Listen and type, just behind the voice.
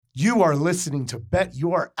You are listening to Bet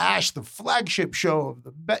Your Ash, the flagship show of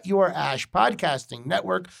the Bet Your Ash podcasting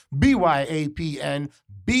network, BYAPN,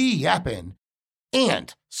 be yappin'.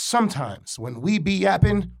 And sometimes when we be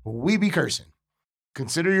yappin', we be cursing.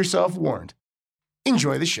 Consider yourself warned.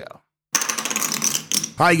 Enjoy the show.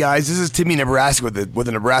 Hi guys, this is Timmy Nebraska with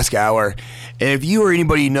the Nebraska Hour. And if you or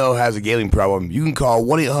anybody you know has a gambling problem, you can call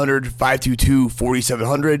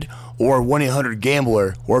 1-800-522-4700 or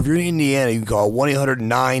 1-800-GAMBLER. Or if you're in Indiana, you can call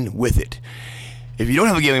 1-800-9-WITH-IT. If you don't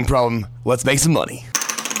have a gambling problem, let's make some money.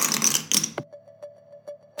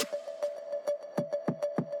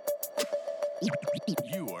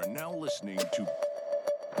 You are now listening to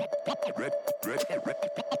Bet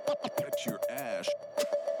Your Ash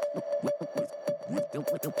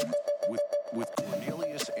with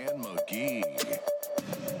Cornelius and McGee.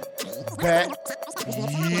 Bet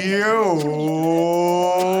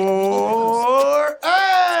your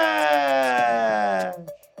ash.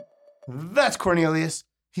 That's Cornelius.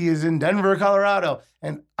 He is in Denver, Colorado.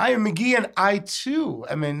 And I am McGee, and I too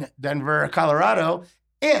am in Denver, Colorado.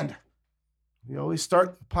 And we always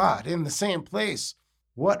start the pod in the same place.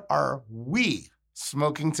 What are we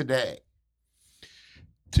smoking today?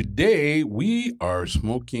 Today, we are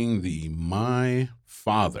smoking the My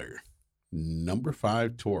Father number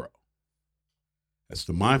 5 Toro. That's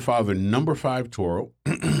the My Father number 5 Toro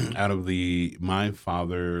out of the My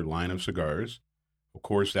Father line of cigars. Of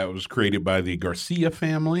course, that was created by the Garcia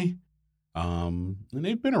family. And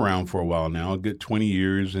they've been around for a while now, a good 20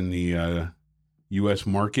 years in the U.S.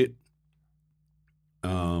 market.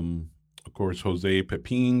 Of course, Jose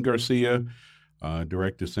Pepin Garcia,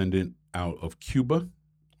 direct descendant out of Cuba,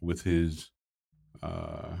 with his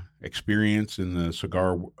experience in the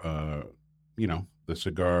cigar, the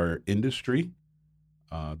cigar industry,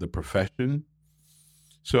 the profession.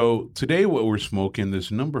 So today what we're smoking, this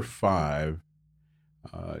number 5,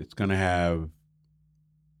 it's going to have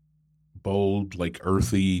bold, like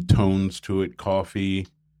earthy tones to it, coffee, a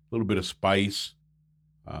little bit of spice.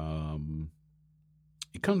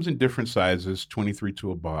 It comes in different sizes, 23 to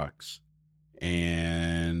a box.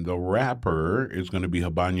 And the wrapper is going to be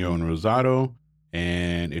Habano and Rosado,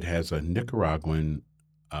 and it has a Nicaraguan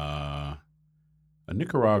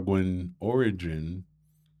origin.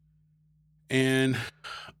 And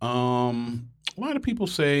a lot of people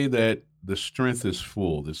say that the strength is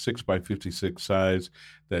full, the 6x56 size,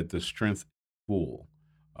 that the strength is full.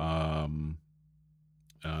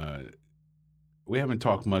 We haven't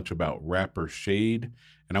talked much about wrapper shade,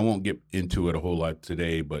 and I won't get into it a whole lot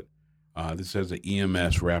today, but this has an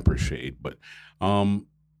EMS wrapper shade. But the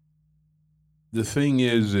thing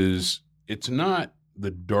is it's not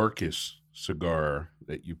the darkest cigar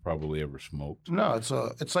that you probably ever smoked. No, it's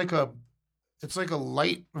like a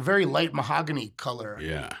light, very light mahogany color.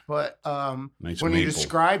 Yeah. But Nice when maple. you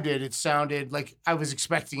described it, it sounded like I was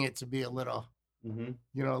expecting it to be a little, a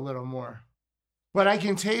little more. But I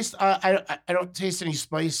can taste. I don't taste any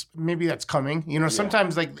spice. Maybe that's coming.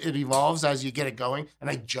 Sometimes like it evolves as you get it going. And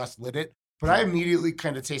I just lit it, but I immediately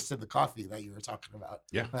kind of tasted the coffee that you were talking about.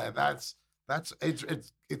 Yeah,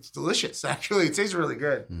 it's delicious. Actually, it tastes really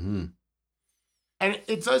good. Mm-hmm. And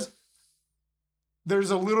it does.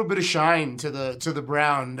 There's a little bit of shine to the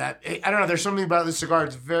brown that I don't know. There's something about this cigar.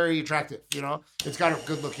 It's very attractive. It's got a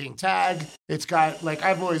good looking tag. It's got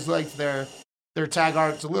I've always liked their tag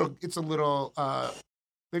art. It's a little.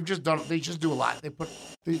 They just do a lot.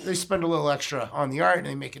 They spend a little extra on the art and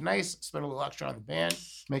they make it nice. Spend a little extra on the band,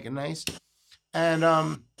 make it nice. And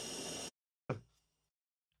I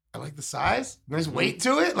like the size. Nice weight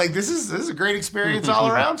to it. Like this is a great experience all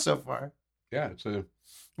around so far. Yeah,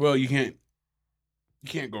 well, you can't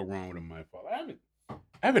go wrong with a My Father. I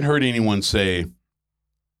haven't heard anyone say,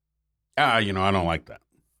 I don't like that.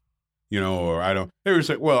 Or I don't. They were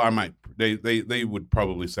saying, well, I might. They would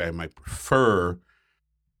probably say I might prefer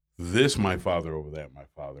this My Father over that My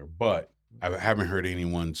Father, but I haven't heard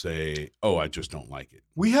anyone say, oh, I just don't like it.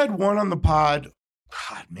 We had one on the pod.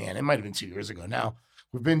 God, man, it might have been 2 years ago now.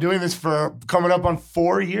 We've been doing this for coming up on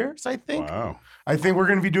 4 years, I think. Wow. I think we're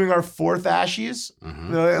going to be doing our 4th Ashies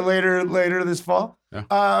later this fall.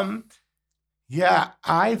 Yeah.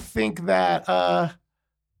 I think that I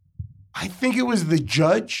think it was the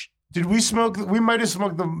Judge. Did we smoke? We might have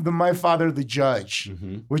smoked the My Father, the Judge,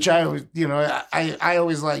 which I always, I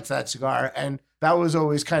always liked that cigar, and that was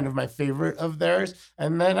always kind of my favorite of theirs.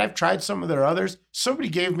 And then I've tried some of their others. Somebody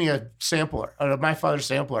gave me a sampler, a My Father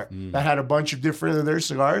sampler that had a bunch of different of their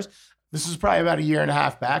cigars. This is probably about a year and a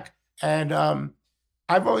half back, and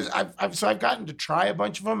I've gotten to try a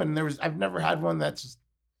bunch of them, and I've never had one that's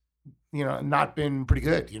not been pretty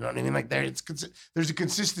good. You know what I mean? Like there's a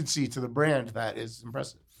consistency to the brand that is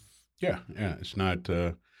impressive. Yeah. It's not,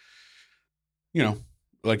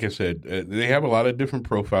 like I said, they have a lot of different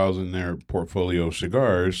profiles in their portfolio of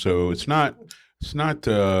cigars. So it's not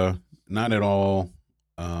at all.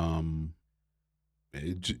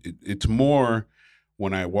 It's more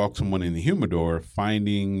when I walk someone in the humidor,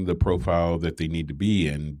 finding the profile that they need to be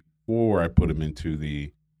in before I put them into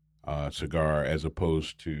the cigar, as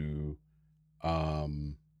opposed to,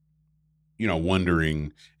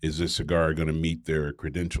 wondering, is this cigar going to meet their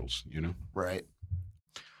credentials? Right.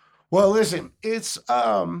 Well, listen, it's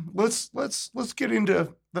let's get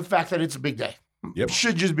into the fact that it's a big day. Yep. It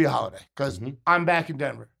should just be a holiday because I'm back in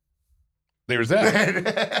Denver. There's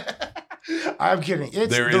that. I'm kidding.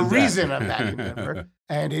 It's There the is reason that. I'm back in Denver.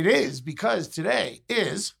 And it is because today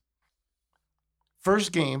is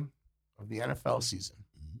first game of the NFL season.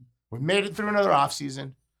 We made it through another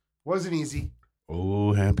offseason. Wasn't easy.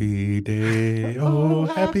 Oh, happy day. Oh,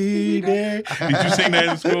 happy day. Did you sing that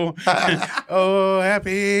in school? Oh,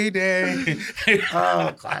 happy day.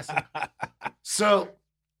 Oh, classic. So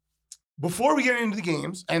before we get into the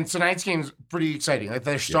games, and tonight's game is pretty exciting. Like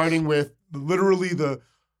they're starting with literally the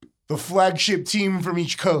flagship team from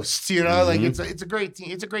each coast. Like it's a great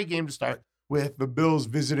team. It's a great game to start with the Bills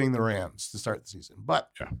visiting the Rams to start the season. But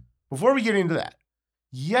before we get into that,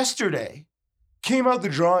 yesterday came out the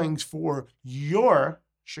drawings for your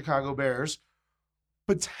Chicago Bears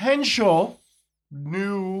potential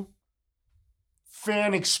new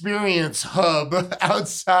fan experience hub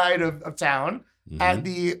outside of town at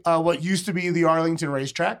the what used to be the Arlington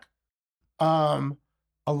racetrack.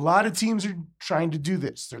 A lot of teams are trying to do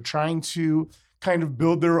this. They're trying to kind of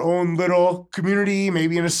build their own little community,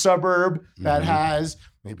 maybe in a suburb that has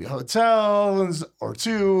maybe a hotel or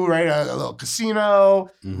two, right? A little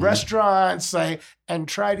casino, restaurants, and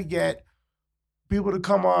try to get people to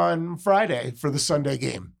come on Friday for the Sunday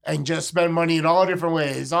game and just spend money in all different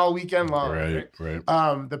ways all weekend long. Right.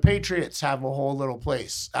 The Patriots have a whole little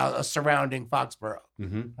place surrounding Foxborough.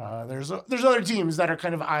 There's other teams that are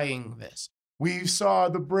kind of eyeing this. We saw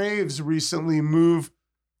the Braves recently move.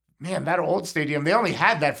 Man, that old stadium, they only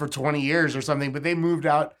had that for 20 years or something, but they moved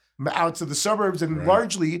out to the suburbs, and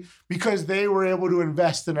largely because they were able to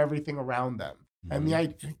invest in everything around them. And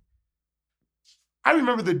I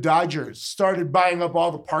remember the Dodgers started buying up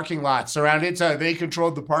all the parking lots around it, so they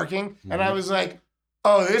controlled the parking. And I was like,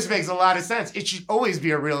 oh, this makes a lot of sense. It should always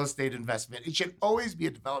be a real estate investment. It should always be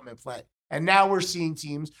a development play. And now we're seeing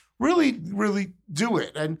teams really, really do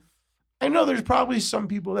it. And I know there's probably some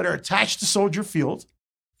people that are attached to Soldier Field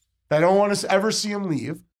that don't want to ever see him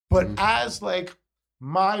leave. But as like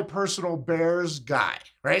my personal Bears guy,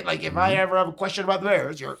 right? Like if I ever have a question about the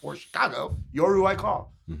Bears or Chicago, you're who I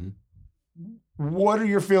call. What are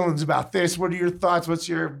your feelings about this? What are your thoughts? What's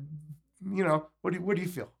your, what do you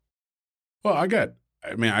feel? Well, I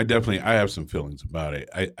have some feelings about it.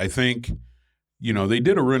 I think, they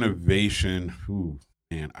did a renovation.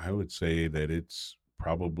 I would say that it's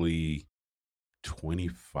probably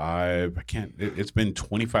 25. It's been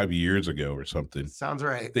 25 years ago or something. Sounds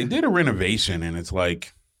right. They did a renovation and it's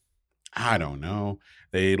like, I don't know.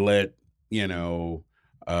 They let,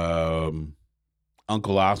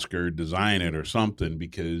 Uncle Oscar design it or something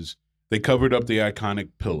because they covered up the iconic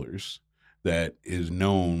pillars that is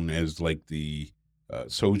known as like the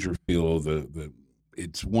Soldier Field.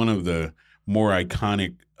 It's one of the more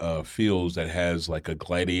iconic fields that has like a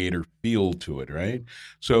gladiator feel to it, right?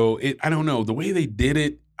 So I don't know, the way they did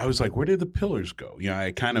it, I was like, where did the pillars go?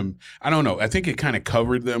 I don't know. I think it kind of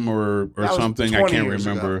covered them or something. I can't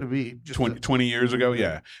remember. 20 years ago,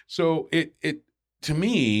 yeah. So it to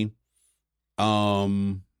me,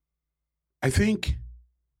 I think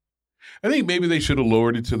maybe they should have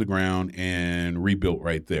lowered it to the ground and rebuilt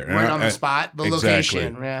right there. Right on the spot, the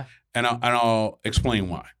location. Yeah. And I'll explain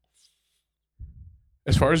why.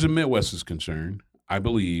 As far as the Midwest is concerned, I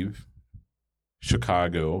believe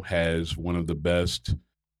Chicago has one of the best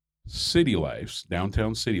city lives,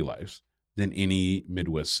 downtown city lives, than any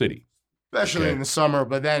Midwest city. Especially in the summer,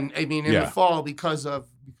 but then in the fall because of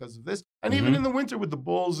this, and even in the winter with the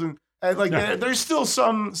Bulls and there's still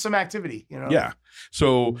some activity, Yeah.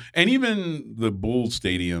 So, and even the Bulls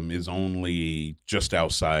Stadium is only just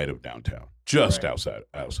outside of downtown, outside of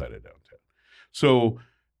downtown. So,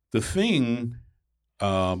 the thing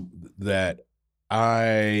that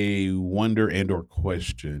I wonder and or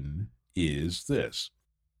question is this: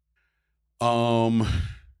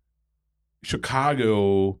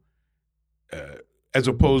 Chicago, as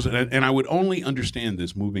opposed, and I would only understand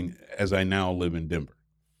this moving as I now live in Denver.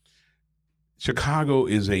 Chicago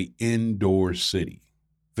is an indoor city.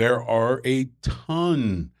 There are a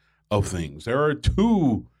ton of things. There are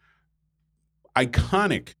two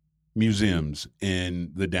iconic museums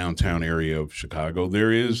in the downtown area of Chicago.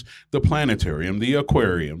 There is the planetarium, the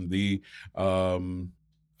aquarium, the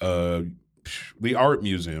art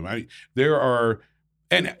museum. There are,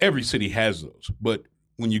 and every city has those. But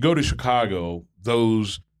when you go to Chicago,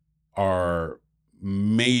 those are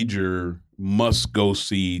major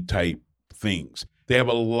must-go-see type things. They have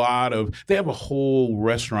they have a whole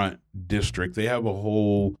restaurant district. They have a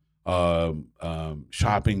whole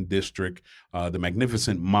shopping district. The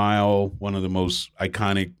Magnificent Mile, one of the most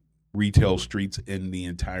iconic retail streets in the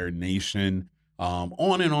entire nation.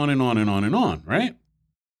 On and on and on and on and on, right?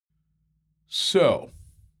 So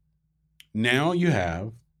now you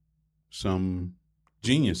have some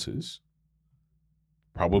geniuses,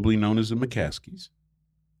 probably known as the McCaskies,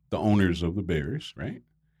 the owners of the Bears, right?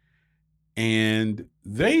 And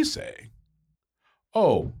they say,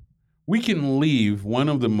 oh, we can leave one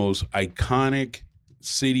of the most iconic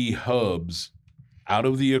city hubs out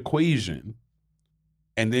of the equation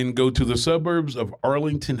and then go to the suburbs of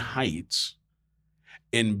Arlington Heights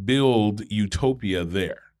and build utopia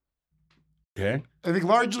there. Okay. I think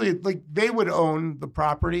largely like they would own the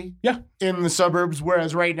property in the suburbs,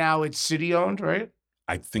 whereas right now it's city owned, right?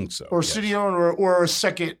 I think so. Or city owned or a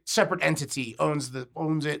separate entity owns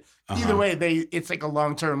it. Either way, it's like a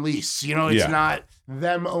long-term lease. You know, it's not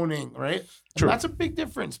them owning, right? True. And that's a big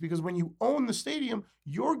difference because when you own the stadium,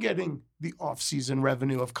 you're getting the off-season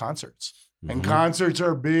revenue of concerts. And concerts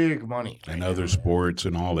are big money. And other sports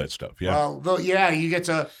and all that stuff. Yeah. Well, you get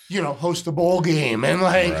to, host a bowl game. And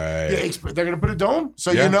they're going to put a dome.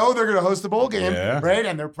 So they're going to host a bowl game. Yeah. Right.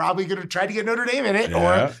 And they're probably going to try to get Notre Dame in it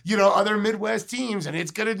or, other Midwest teams. And it's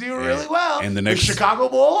going to do really well. And the Chicago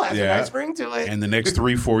Bowl has a nice ring to it. And the next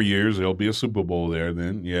 3-4 years, there'll be a Super Bowl there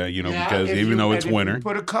then. Yeah. Because even though it's winter. If you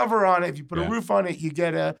put a cover on it, if you put a roof on it, you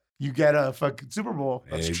get a fucking Super Bowl.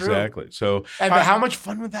 That's true. Exactly. So, and how much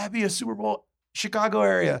fun would that be? A Super Bowl, Chicago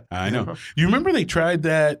area. I know. You remember they tried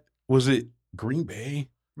that? Was it Green Bay,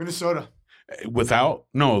 Minnesota?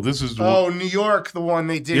 This is New York. The one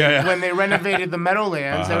they did when they renovated the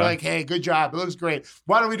Meadowlands. They were like, "Hey, good job. It looks great.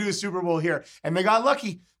 Why don't we do a Super Bowl here?" And they got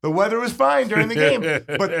lucky. The weather was fine during the game,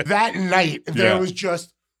 but that night there was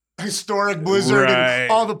just historic blizzard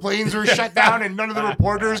and all the planes were shut down and none of the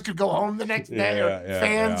reporters could go home the next day or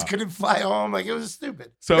fans couldn't fly home. Like it was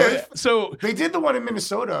stupid. So they did the one in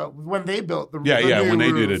Minnesota when they built the when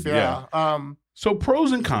they did it. So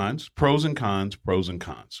pros and cons,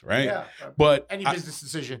 right? Yeah. But any business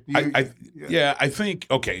decision. I think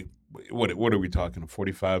what are we talking? A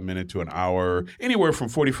 45-minute to an hour, anywhere from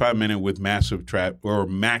 45-minute with massive traffic or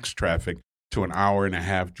max traffic to an hour and a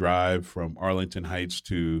half drive from Arlington Heights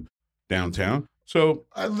to downtown. So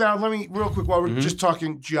now let me real quick while we're just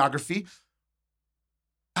talking geography.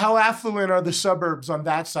 How affluent are the suburbs on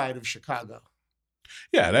that side of Chicago?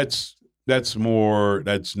 Yeah, that's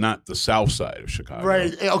not the south side of Chicago.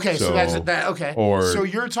 Right. Okay. So that's that. Okay. So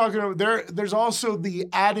you're talking about there's also the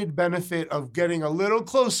added benefit of getting a little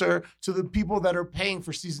closer to the people that are paying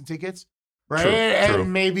for season tickets. Right.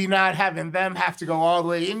 And maybe not having them have to go all the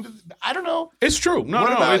way into, I don't know. It's true.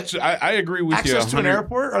 I agree with you. Access to an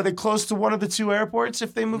airport? Are they close to one of the two airports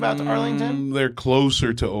if they move out to Arlington? They're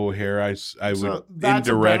closer to O'Hare. I would that's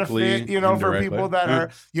indirectly. A benefit, for people that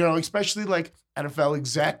are, especially like NFL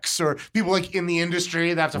execs or people like in the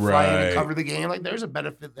industry that have to fly in and cover the game. Like there's a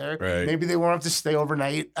benefit there. Right. Maybe they won't have to stay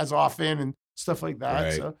overnight as often and stuff like that.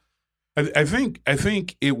 Right. So. I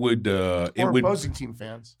think it would opposing team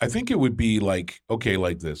fans. I think it would be like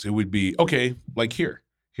this. It would be like here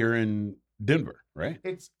in Denver, right?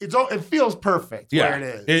 It feels perfect where it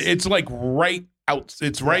is. It's like right out.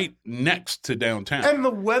 It's right next to downtown. And the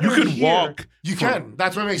weather you can walk. You can.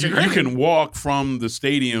 That's what makes it great. You can walk from the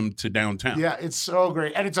stadium to downtown. Yeah, it's so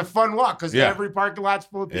great, and it's a fun walk because every parking lot's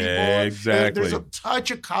full of people. Exactly. There's a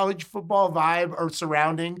touch of college football vibe or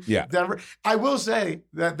surrounding Denver. I will say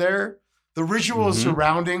that the rituals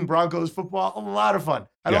surrounding Broncos football, a lot of fun.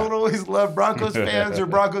 I don't always love Broncos fans or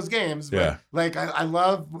Broncos games, but I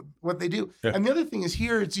love what they do. Yeah. And the other thing is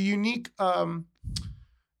here, it's a unique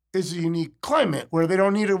climate where they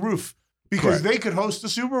don't need a roof because they could host the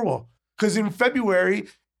Super Bowl. Because in February,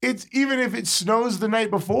 it's even if it snows the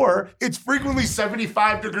night before, it's frequently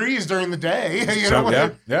 75 degrees during the day.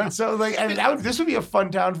 So this would be a fun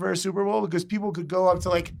town for a Super Bowl because people could go up to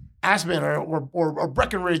like Aspen or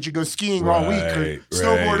Breckenridge and go skiing all week or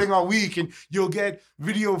snowboarding all week, and you'll get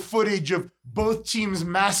video footage of both teams'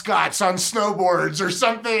 mascots on snowboards or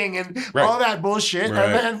something and all that bullshit,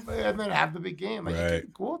 and then have the big game.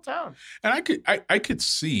 Like, cool town. And I could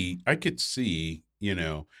see,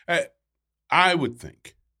 I would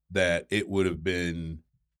think that it would have been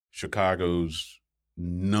Chicago's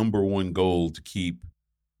number one goal to keep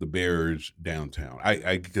the Bears downtown.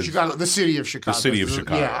 Chicago, the city of Chicago. The city of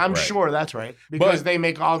Chicago. Yeah, I'm sure that's right. Because they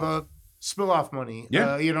make all the spill-off money.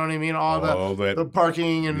 Yeah. You know what I mean? All the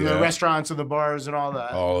parking and the restaurants and the bars and all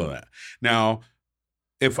that. All of that. Now,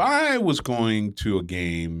 if I was going to a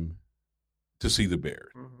game to see the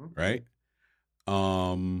Bears, right?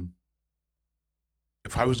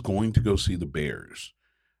 If I was going to go see the Bears,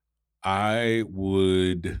 I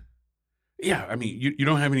would, I mean, you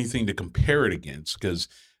don't have anything to compare it against because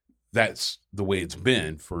that's the way it's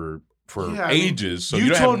been for ages. So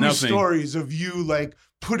you told me stories of you like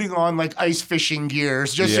putting on like ice fishing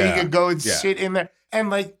gears just so you could go and sit in there.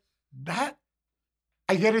 And like that,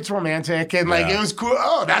 I get it's romantic and like it was cool.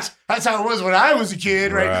 Oh, that's how it was when I was a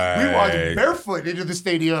kid, right? We walked barefoot into the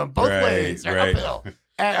stadium both ways, uphill.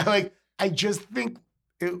 And like I just think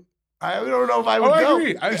I don't know if I would go,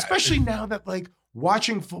 agree. especially now that like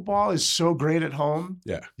watching football is so great at home.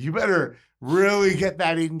 Yeah, you better really get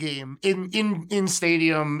that in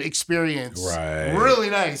stadium experience. Right, really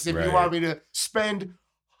nice if you want me to spend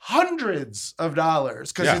hundreds of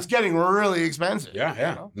dollars because it's getting really expensive. Yeah.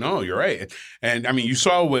 You know? No, you're right. And I mean, you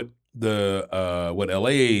saw what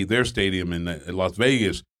LA, their stadium in Las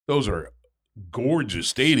Vegas, those are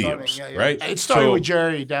gorgeous stadiums, right? It started with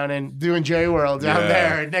Jerry doing Jerry World down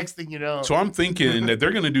there. And next thing you know, so I'm thinking that they're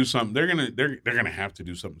going to do something. They're going to have to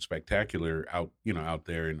do something spectacular out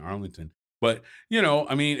there in Arlington. But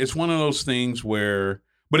I mean, it's one of those things where.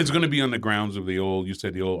 But it's going to be on the grounds of the old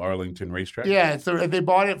Arlington racetrack. Yeah, they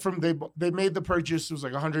bought it they made the purchase. It was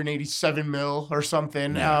like 187 mil or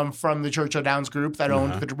something from the Churchill Downs group that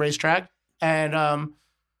owned the racetrack. And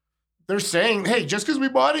they're saying, hey, just because we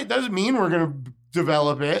bought it doesn't mean we're going to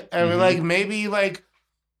develop it. And we're like, maybe like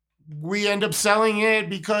we end up selling it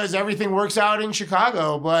because everything works out in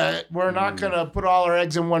Chicago, but we're not going to put all our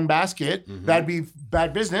eggs in one basket. That'd be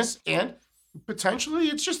bad business. And potentially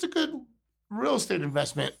it's just a good real estate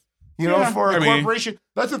investment, for a corporation.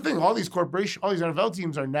 That's the thing. All these NFL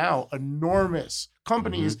teams are now enormous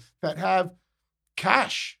companies that have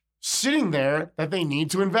cash sitting there that they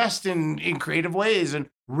need to invest in creative ways. And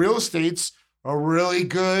real estate's a really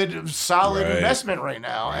good, solid investment right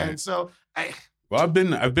now. And so I've been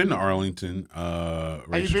to Arlington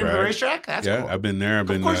racetrack. Have you been to the racetrack? That's cool. I've been there. Of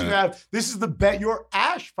course you have. This is the Bet Your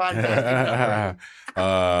Ash podcast.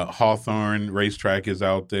 Hawthorne racetrack is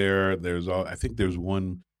out there. I think there's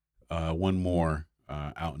one more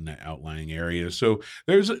out in that outlying area. So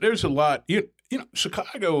there's a lot.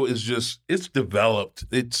 Chicago is it's developed.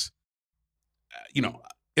 It's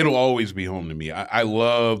it'll always be home to me. I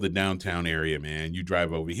love the downtown area, man. You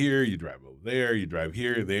drive over here, you drive over there, you drive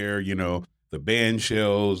here, there. The band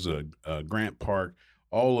shells, Grant Park,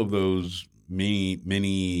 all of those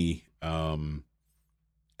many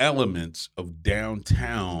elements of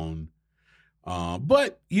downtown.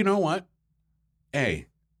 But you know what? Hey,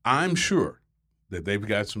 I'm sure that they've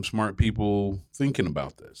got some smart people thinking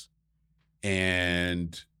about this.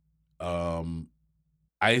 And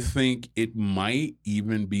I think it might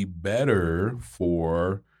even be better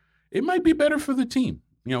for the team.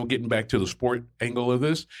 Getting back to the sport angle of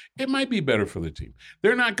this, it might be better for the team.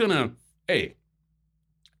 They're not gonna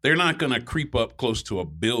creep up close to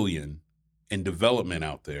 $1 billion in development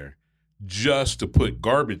out there just to put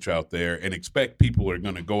garbage out there and expect people are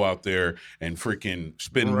gonna go out there and freaking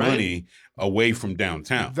spend money away from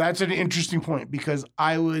downtown. That's an interesting point because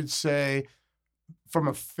I would say, from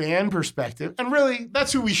a fan perspective, and really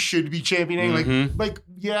that's who we should be championing. Like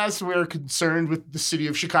yes, we're concerned with the city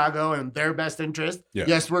of Chicago and their best interest. Yeah.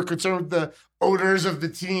 Yes, we're concerned with the owners of the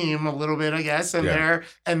team a little bit, I guess, and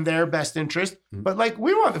their best interest. But like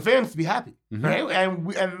we want the fans to be happy, right?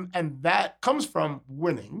 And that comes from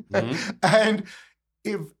winning. And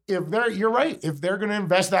if you're right, if they're going to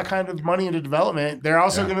invest that kind of money into development, they're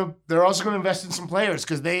also going to invest in some players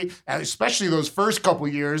because especially those first couple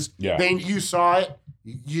years, you saw it.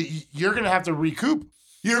 You're going to have to recoup.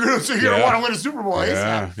 You're going to want to win a Super Bowl.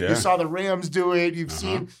 You saw the Rams do it. You've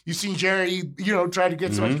seen Jerry, try to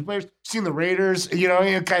get some extra players. You've seen the Raiders,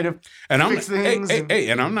 kind of fix things.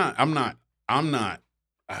 And I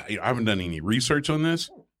haven't done any research on this,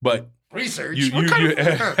 but. Research?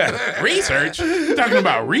 Research? You're talking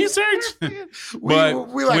about research? we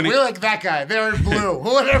like that guy. They're blue.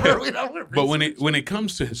 Whatever. But when it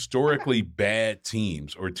comes to historically bad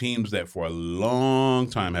teams or teams that for a long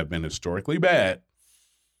time have been historically bad,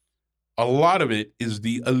 a lot of it is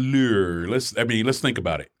the allure. Let's think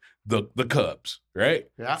about it. The Cubs, right?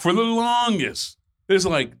 Yeah. For the longest, it's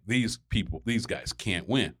like these guys can't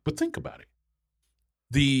win. But think about it.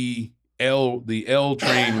 The L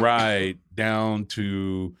train ride down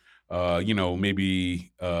to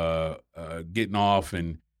maybe getting off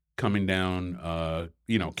and coming down,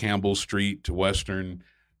 Campbell Street to Western,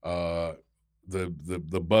 the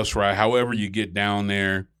bus ride, however you get down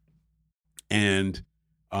there. And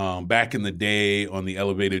back in the day on the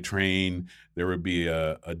elevated train, there would be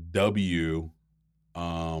a W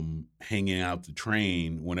hanging out the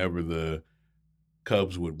train whenever the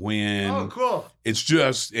Cubs would win. Oh, cool. It's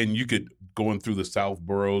just, and you could, going through the South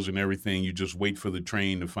boroughs and everything, you just wait for the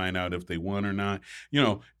train to find out if they won or not.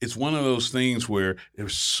 It's one of those things where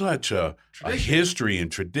there's such a history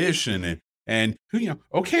and tradition and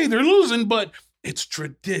okay, they're losing, but it's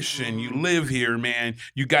tradition. You live here, man.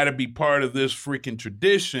 You got to be part of this freaking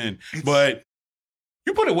tradition. But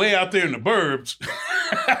you put it way out there in the burbs.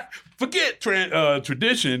 Forget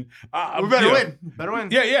tradition. We better win. Better win.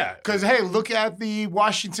 Yeah. Because, hey, look at the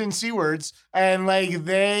Washington Seawards. And,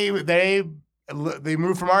 they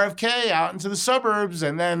moved from RFK out into the suburbs.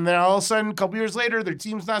 And then all of a sudden, a couple years later, their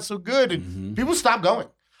team's not so good. And people stopped going.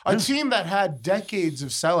 A team that had decades of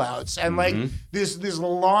sellouts and this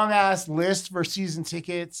long ass list for season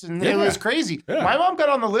tickets, and it was crazy. Yeah. My mom got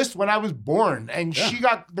on the list when I was born, and she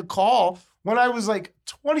got the call when I was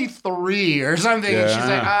 23 or something. And she's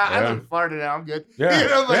like, I live in Florida now, I'm good.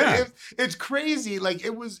 Yeah. It's crazy.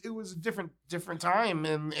 It was a different time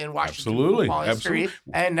in Washington football history,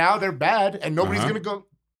 and now they're bad, and nobody's gonna go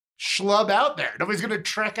schlub out there. Nobody's going to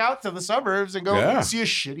trek out to the suburbs and go see a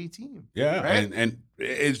shitty team. Yeah, right? and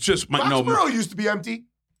it's just Foxborough used to be empty.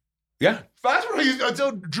 Yeah, Foxborough used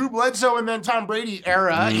until Drew Bledsoe and then Tom Brady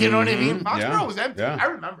era. You know what I mean? Foxborough was empty. Yeah. I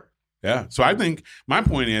remember. Yeah. So I think my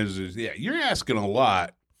point is you're asking a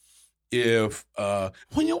lot. If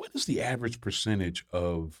what is the average percentage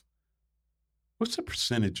of? What's the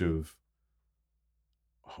percentage of?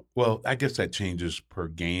 Well, I guess that changes per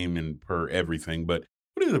game and per everything, but.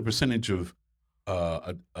 What is the percentage of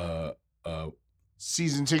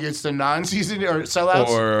season tickets to non-season or sellouts?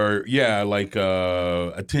 Or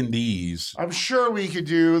attendees. I'm sure we could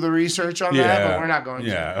do the research on that, but we're not going to.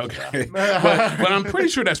 Yeah, okay. but I'm pretty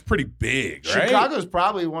sure that's pretty big, right? Chicago's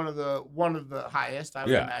probably one of the highest, I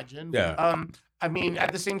would imagine. Yeah.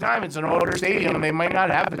 At the same time, it's an older stadium. They might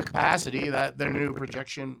not have the capacity that their new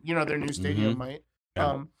projection, their new stadium might.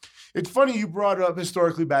 Yeah. It's funny you brought up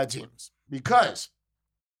historically bad teams because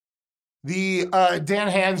the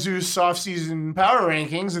Dan Hanzus offseason power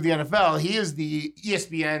rankings of the NFL, he is the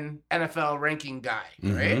ESPN NFL ranking guy,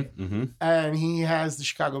 right? Mm-hmm. And he has the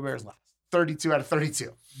Chicago Bears last, 32 out of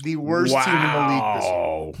 32. The worst team in the league this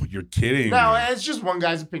year. You're kidding. No, it's just one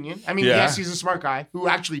guy's opinion. I mean, yes, he's a smart guy who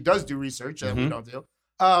actually does do research that we don't do.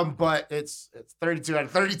 But it's 32 out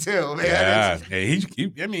of 32. Man. Yeah, he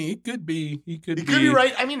could be. He could be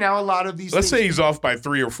right. I mean, now a lot of these. Let's say he's off by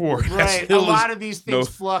 3 or 4. Right. A lot of these things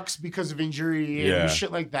flux because of injury and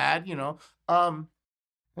shit like that. I'm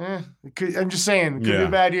just saying, it could be a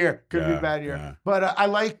bad year. Could be a bad year. Yeah. But I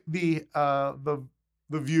like the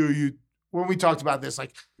view you when we talked about this,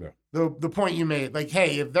 the point you made.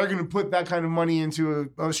 Hey, if they're going to put that kind of money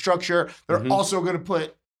into a structure, they're also going to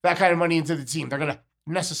put that kind of money into the team. They're going to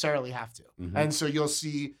necessarily have to. And so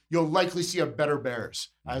you'll likely see a better Bears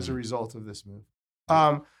as a result of this move.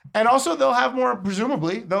 And also they'll have more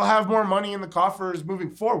money in the coffers moving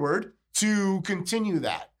forward to continue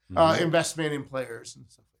that investment in players and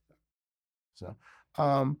stuff like that. So,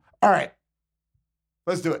 all right,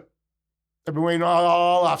 let's do it. I've been waiting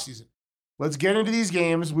all offseason. Let's get into these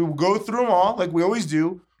games. We will go through them all like we always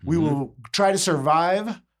do. We will try to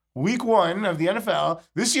survive week 1 of the NFL.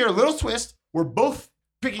 This year, a little twist. We're both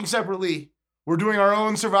picking separately. We're doing our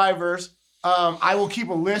own survivors. I will keep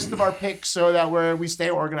a list of our picks so that we stay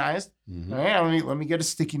organized. All right, let me get a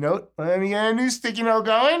sticky note. Let me get a new sticky note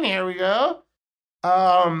going. Here we go.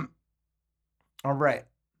 All right.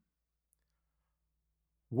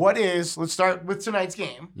 Let's start with tonight's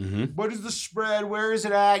game. What is the spread? Where is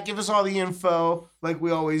it at? Give us all the info like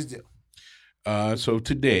we always do. So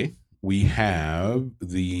today we have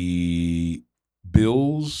the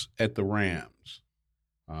Bills at the Rams.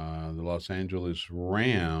 The Los Angeles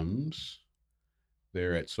Rams,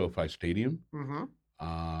 they're at SoFi Stadium.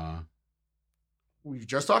 We were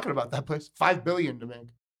just talking about that place. $5 billion to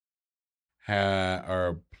make.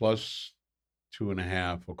 Are plus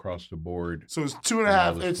 2.5 across the board. So it's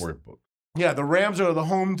 2.5. It's yeah. The Rams are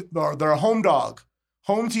they're a home dog,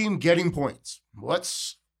 home team getting points.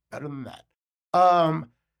 What's better than that?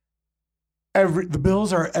 The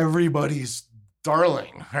Bills are everybody's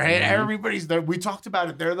darling, right? Everybody's there. We talked about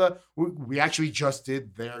it. We actually just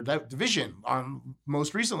did their division on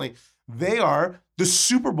most recently. They are the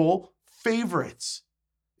Super Bowl favorites.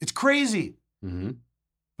 It's crazy.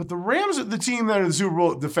 But But the Rams are the team that are the Super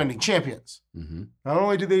Bowl defending champions. Mm-hmm. Not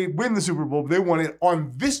only did they win the Super Bowl, but they won it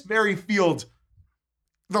on this very field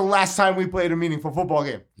the last time we played a meaningful football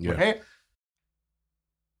game. Yeah. Right?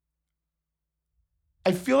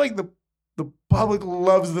 I feel like the public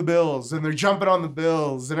loves the Bills and they're jumping on the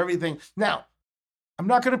Bills and everything. Now, I'm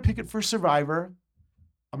not going to pick it for Survivor.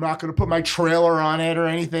 I'm not going to put my trailer on it or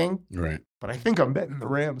anything. Right. But I think I'm betting the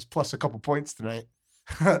Rams plus a couple points tonight.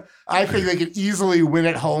 I think they could easily win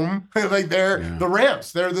at home. Like the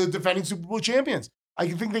Rams. They're the defending Super Bowl champions. I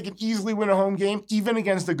think they can easily win a home game, even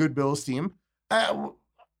against a good Bills team. I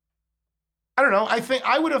don't know. I think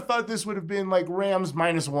I would have thought this would have been like Rams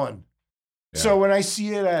 -1. Yeah. So when I see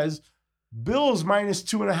it as Bills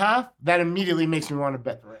 -2.5, that immediately makes me want to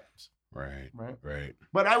bet the Rams. Right.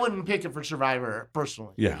 But I wouldn't pick it for Survivor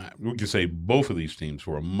personally. Yeah, we could say both of these teams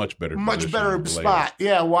were a much better spot.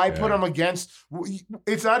 Yeah, why put them against?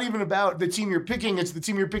 It's not even about the team you're picking. It's the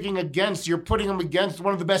team you're picking against. You're putting them against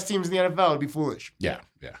one of the best teams in the NFL. It'd be foolish. Yeah.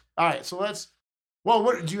 All right, so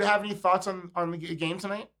what do you have any thoughts on the game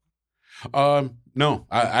tonight? No,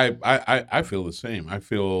 I feel the same. I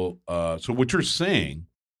feel so what you're saying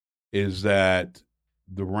is that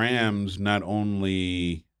the Rams not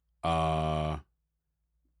only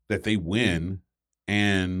that they win,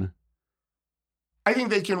 and I think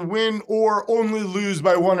they can win or only lose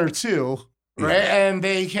by 1 or 2, right? Yeah. And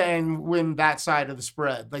they can win that side of the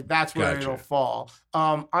spread. Like that's where it'll fall.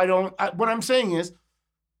 What I'm saying is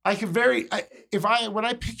when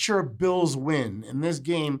I picture a Bills win in this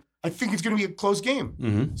game, I think it's going to be a close game.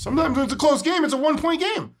 Mm-hmm. Sometimes when it's a close game, it's a 1-point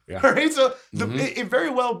game. Yeah. Right? So it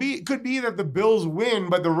very well could be that the Bills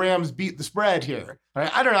win, but the Rams beat the spread here.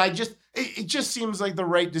 Right? I don't know. It just seems like the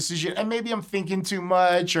right decision. And maybe I'm thinking too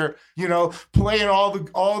much, or playing all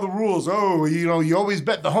the rules. Oh, you always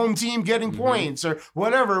bet the home team getting points or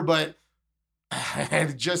whatever. But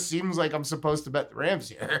it just seems like I'm supposed to bet the Rams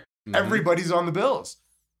here. Mm-hmm. Everybody's on the Bills.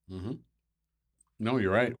 Mm-hmm. No,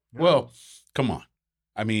 you're right. Yeah. Well, come on.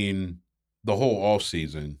 I mean, the whole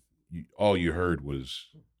offseason, all you heard was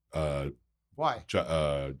why?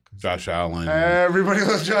 Josh Allen. Everybody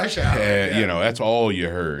loves Josh Allen. That's all you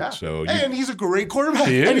heard. Yeah. So and he's a great quarterback.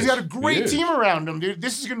 And he's got a great team around him, dude.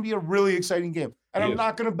 This is going to be a really exciting game. And I'm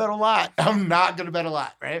not going to bet a lot.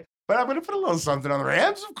 Right? But I'm going to put a little something on the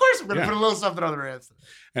Rams. Of course I'm going to put a little something on the Rams.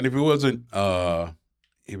 And if it wasn't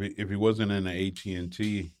if he wasn't in an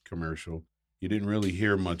AT&T commercial, you didn't really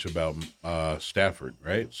hear much about Stafford,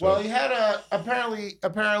 right? So, well, he had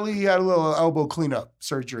apparently he had a little elbow cleanup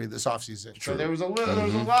surgery this offseason. So there was a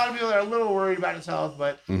lot of people that are a little worried about his health,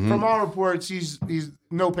 but from all reports, he's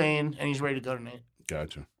no pain and he's ready to go tonight.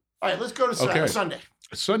 Gotcha. All right, let's go to Sunday.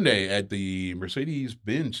 Sunday at the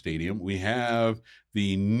Mercedes-Benz Stadium, we have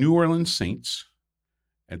the New Orleans Saints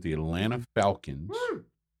at the Atlanta Falcons.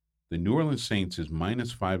 The New Orleans Saints is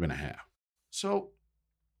 -5.5. So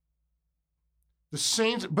the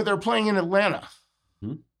Saints, but they're playing in Atlanta.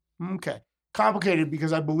 Okay. Complicated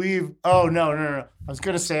because I believe, no. I was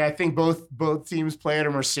going to say, I think both teams play at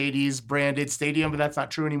a Mercedes-branded stadium, but that's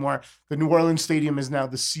not true anymore. The New Orleans Stadium is now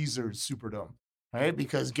the Caesars Superdome, right?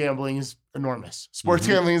 Because gambling is enormous. Sports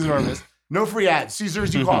gambling is enormous. No free ads.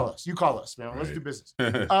 Caesars, you call us. You call us, man. Let's do business.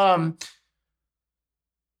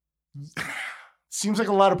 Seems like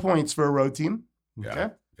a lot of points for a road team. Okay.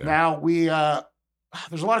 Yeah. Now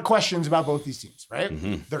there's a lot of questions about both these teams, right?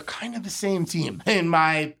 Mm-hmm. They're kind of the same team, in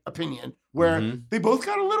my opinion, where they both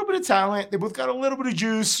got a little bit of talent. They both got a little bit of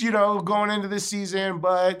juice, going into this season.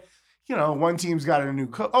 But, one team's got a new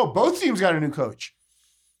coach. Oh, both teams got a new coach.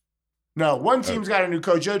 No, one team's got a new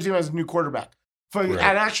coach. The other team has a new quarterback. And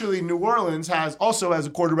actually, New Orleans has a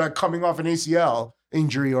quarterback coming off an ACL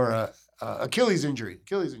injury or a Achilles injury.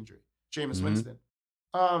 Jameis Winston.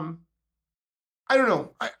 I don't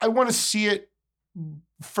know. I want to see it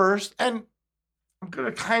first, and I'm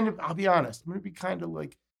going to I'll be honest, I'm going to be kind of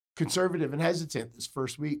like conservative and hesitant this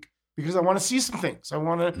first week because I want to see some things. I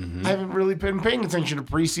haven't really been paying attention to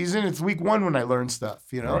preseason. It's week 1 when I learn stuff,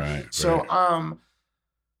 So,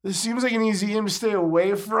 this seems like an easy game to stay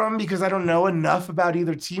away from because I don't know enough about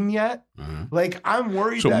either team yet. Like, I'm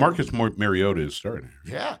worried. So Marcus Mariota is starting.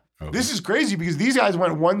 Yeah. Okay. This is crazy because these guys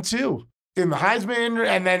went 1-2. In the Heisman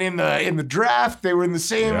and then in the draft, they were in the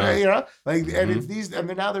same, and it's and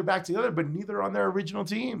then now they're back together, but neither on their original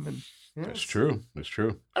team. And that's true.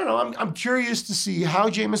 I don't know. I'm curious to see how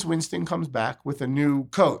Jameis Winston comes back with a new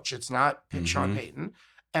coach. It's not Sean Payton,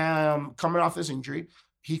 coming off this injury.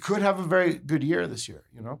 He could have a very good year this year.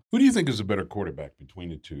 Who do you think is a better quarterback between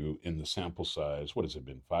the two in the sample size? What has it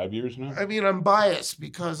been? 5 years now? I mean, I'm biased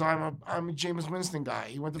because I'm a Jameis Winston guy.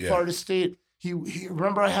 He went to Florida State. He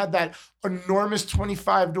remember I had that enormous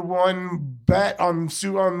 25-1 bet on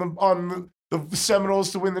the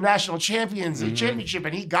Seminoles to win the national championship,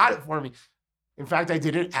 and he got it for me. In fact, I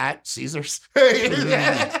did it at Caesars.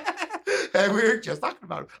 And we were just talking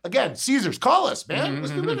about it. Again, Caesars, call us, man.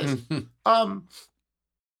 Let's do this.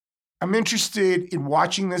 I'm interested in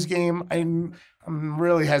watching this game. I'm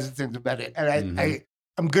really hesitant to bet it. And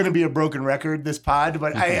I'm going to be a broken record this pod,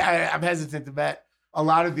 but I'm hesitant to bet a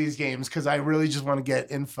lot of these games because I really just want to get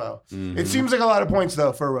info. It seems like a lot of points,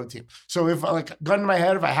 though, for a road team. So if, like, gun in my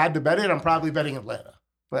head, if I had to bet it, I'm probably betting Atlanta.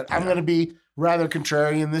 But I'm going to be rather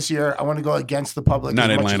contrarian this year. I want to go against the public. Not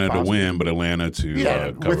Atlanta to win, but Atlanta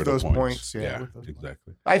to cover with those the points. Yeah,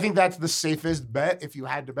 Exactly. I think that's the safest bet if you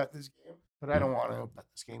had to bet this game, but I don't want to bet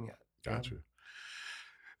this game yet. Gotcha.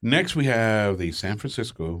 Next, we have the San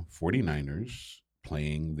Francisco 49ers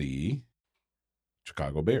playing the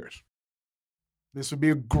Chicago Bears. This would be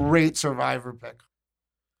a great survivor pick.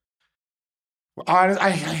 Honestly, I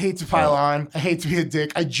hate to pile on. I hate to be a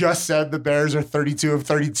dick. I just said the Bears are 32 of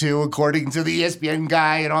 32 according to the ESPN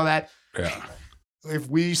guy and all that. Yeah. If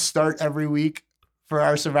we start every week for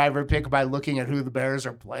our survivor pick by looking at who the Bears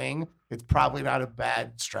are playing, it's probably not a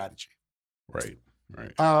bad strategy. Right.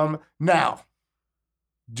 Now,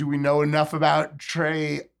 do we know enough about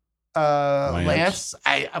Trey Lance?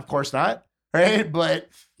 Of course not. Right. But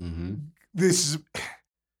this is,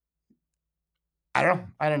 I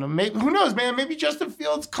don't know. Maybe, who knows, man? Maybe Justin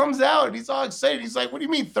Fields comes out and he's all excited. He's like, what do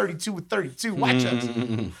you mean 32 with 32? Watch us.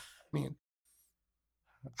 I mean,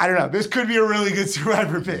 I don't know. This could be a really good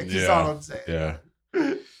survivor pick. That's all I'm saying. Yeah.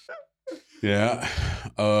 Yeah.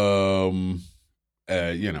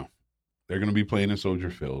 They're going to be playing in Soldier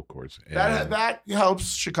Field, of course. And that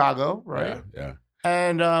helps Chicago, right? Yeah.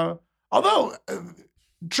 And although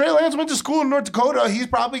Trey Lance went to school in North Dakota, he's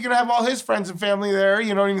probably going to have all his friends and family there.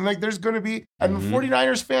 You know what I mean? Like, there's going to be, and the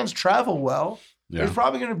 49ers fans travel well. Yeah. There's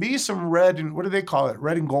probably going to be some red and, what do they call it?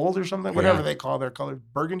 Red and gold or something? Whatever they call their colors.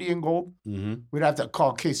 Burgundy and gold. We'd have to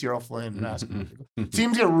call Casey Earl Flynn and ask him.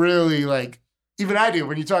 Teams get really, like, even I do.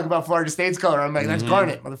 When you talk about Florida State's color, I'm like, that's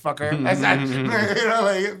garnet, motherfucker. That's not, you know,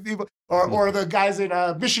 like, people, or the guys in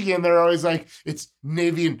Michigan, they're always like, it's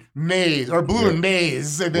navy and maize, or blue and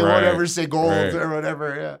maize, and they won't ever say gold or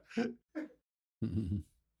whatever. Yeah.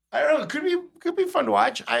 I don't know. It could be fun to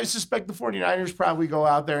watch. I suspect the 49ers probably go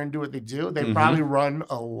out there and do what they do. They probably run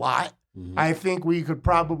a lot. I think we could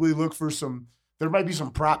probably look for there might be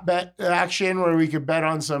some prop bet action where we could bet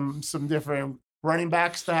on some different running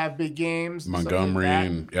backs to have big games.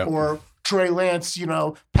 Montgomery or Trey Lance,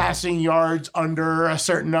 passing yards under a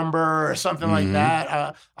certain number or something like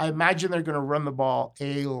that. I imagine they're going to run the ball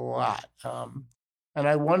a lot. And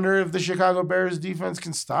I wonder if the Chicago Bears defense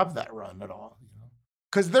can stop that run at all.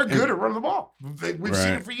 Because they're good at running the ball. We've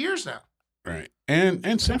seen it for years now. Right.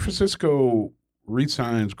 And San Francisco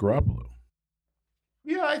re-signs Garoppolo.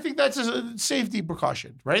 Yeah, I think that's a safety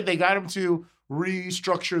precaution, right? They got him to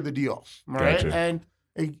restructure the deal, right? Gotcha. And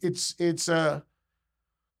it's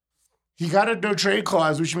he got a no trade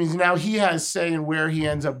clause, which means now he has say in where he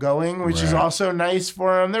ends up going, which is also nice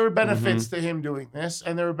for him. There were benefits to him doing this,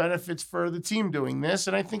 and there were benefits for the team doing this.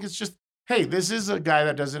 And I think it's just, hey, this is a guy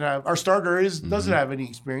that doesn't have, our starter doesn't have any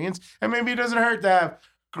experience, and maybe it doesn't hurt to have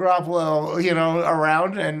Garoppolo,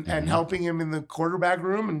 around and helping him in the quarterback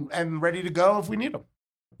room and ready to go if we need him.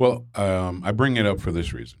 Well, I bring it up for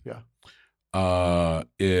this reason. Yeah.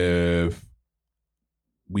 If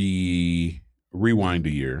we rewind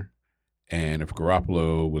a year, and if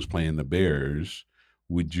Garoppolo was playing the Bears,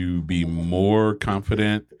 would you be more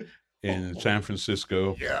confident in San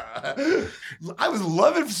Francisco? Yeah. I was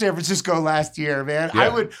loving San Francisco last year, man.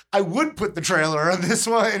 Yeah. I would put the trailer on this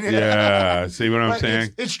one. Yeah. See what I'm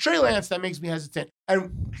saying? It's Trey Lance that makes me hesitant.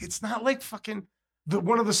 And it's not like fucking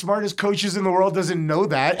one of the smartest coaches in the world doesn't know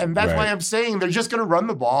that. And that's why I'm saying they're just going to run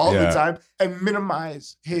the ball all the time and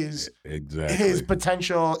minimize his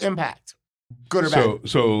potential impact. Good or bad.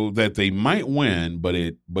 So that they might win,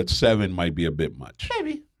 but 7 might be a bit much.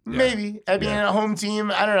 Maybe. I mean, a home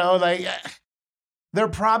team, I don't know, like, they're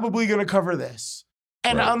probably going to cover this.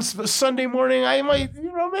 And on Sunday morning, I might,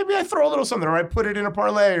 maybe I throw a little something, or I put it in a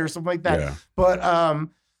parlay or something like that. Yeah. But,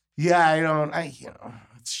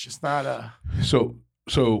 it's just not a. So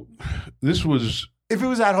this was. If it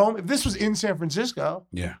was at home, if this was in San Francisco.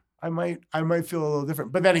 Yeah. I might feel a little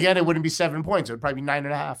different. But then again, it wouldn't be 7 points. It would probably be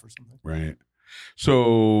 9.5 or something. Right.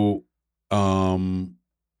 So, the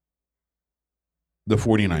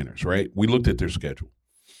 49ers, right? We looked at their schedule.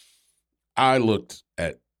 I looked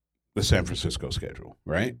at the San Francisco schedule,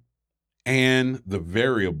 right? And the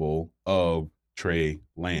variable of Trey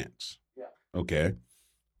Lance. Yeah. Okay.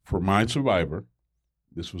 for my survivor,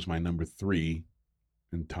 this was my number 3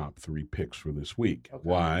 and top 3 picks for this week. Okay.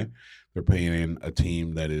 Why? They're playing a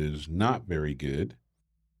team that is not very good,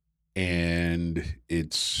 and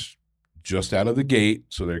it's just out of the gate,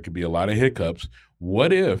 so there could be a lot of hiccups.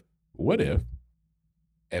 What if,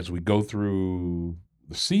 as we go through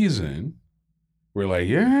the season, we're like,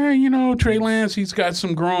 yeah, Trey Lance, he's got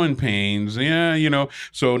some growing pains. Yeah,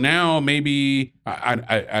 so now maybe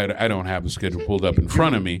I don't have the schedule pulled up in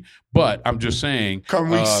front of me, but I'm just saying. Come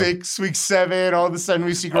week 6, week 7, all of a sudden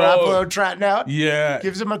we see Garoppolo trotting out. Yeah.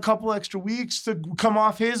 Gives him a couple extra weeks to come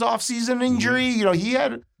off his offseason injury.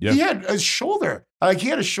 Mm-hmm. He had a shoulder. He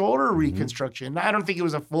had a shoulder reconstruction. I don't think it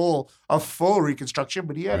was a full reconstruction,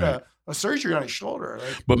 but he had a surgery on his shoulder.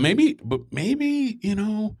 But maybe, maybe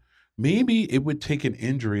it would take an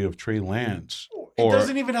injury of Trey Lance. It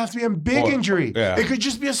doesn't even have to be a big injury. Yeah. It could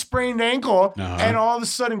just be a sprained ankle, and all of a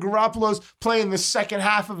sudden Garoppolo's playing the second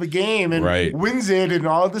half of a game and wins it, and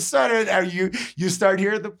all of a sudden you start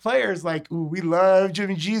hearing the players like, "Ooh, we love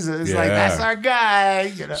Jimmy Jesus, like that's our guy."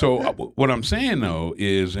 So what I'm saying though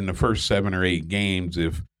is, in the first 7 or 8 games,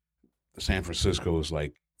 if San Francisco is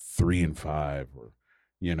like 3-5 or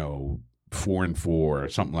 4-4 or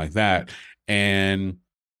something like that, and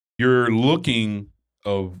you're looking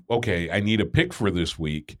of, okay, I need a pick for this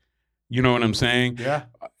week. You know what I'm saying? Yeah.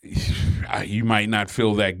 You might not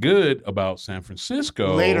feel that good about San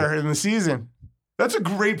Francisco later in the season. That's a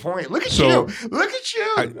great point. Look at you. Look at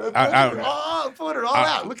you. Pulling it all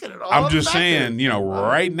out. Look at it all. I'm just saying,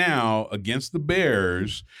 right now against the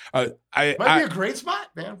Bears, might be a great spot,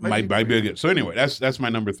 man. Might be a good. So anyway, that's my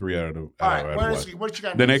number 3 out of the. All right. What you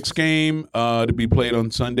got? The next game to be played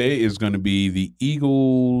on Sunday is going to be the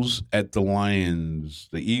Eagles at the Lions.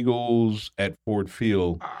 The Eagles at Ford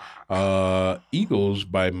Field. Eagles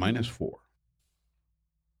by -4.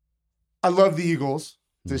 I love the Eagles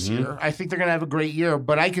this year. I think they're going to have a great year,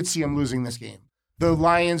 but I could see them losing this game. The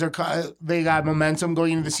Lions they got momentum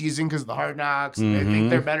going into the season because of the Hard Knocks. They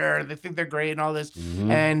think they're better. They think they're great and all this.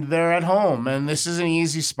 And they're at home, and this is an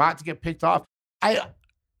easy spot to get picked off.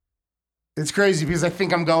 It's crazy because I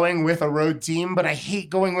think I'm going with a road team, but I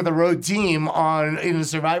hate going with a road team in a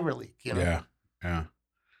Survivor League. Yeah.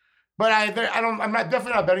 But I'm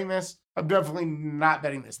definitely not betting this. I'm definitely not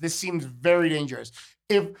betting this. This seems very dangerous.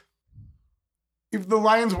 If the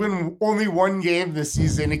Lions win only one game this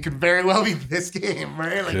season, it could very well be this game,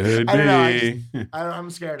 right? Could I don't be. know. I'm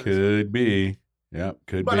scared of this. Could be. Yep,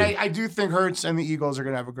 could be. But I do think Hurts and the Eagles are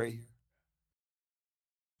going to have a great year.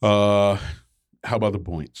 How about the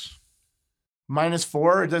points?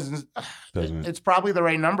 -4. It doesn't. It's probably the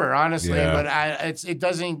right number, honestly. Yeah. But it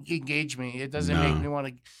doesn't engage me. It doesn't make me want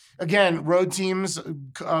to. Again, road teams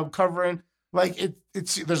covering.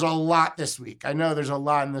 There's a lot this week. I know there's a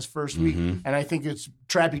lot in this first week, and I think it's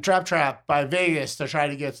trap by Vegas to try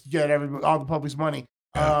to get all the public's money.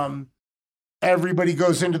 Yeah. Everybody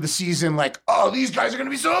goes into the season like, oh, these guys are going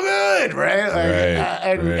to be so good, right?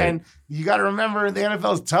 And you got to remember the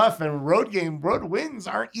NFL is tough, and road wins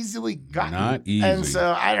aren't easily gotten. Not easy. And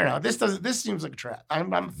so I don't know. This seems like a trap.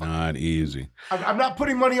 I'm not easy. I'm not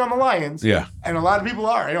putting money on the Lions. Yeah, and a lot of people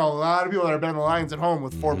are. I know a lot of people that are betting the Lions at home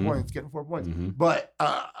with 4 points, getting 4 points. But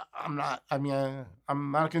I'm not. I mean,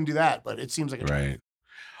 I'm not going to do that. But it seems like a trap. Right.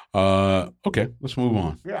 Okay, let's move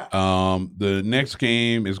on. Yeah. The next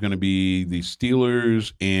game is going to be the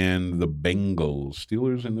Steelers and the Bengals.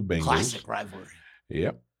 Classic rivalry.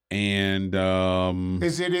 Yep. And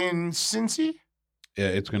is it in Cincy? Yeah,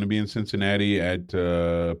 it's going to be in Cincinnati at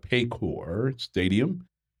Paycor Stadium.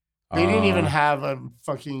 They didn't even have a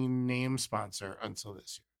fucking name sponsor until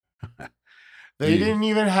this year. They didn't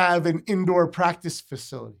even have an indoor practice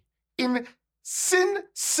facility in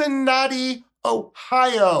Cincinnati,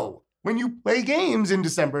 Ohio. When you play games in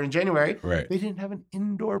December and January, they didn't have an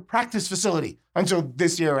indoor practice facility until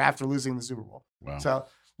this year after losing the Super Bowl. Wow. So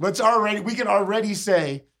we can already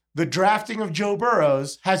say the drafting of Joe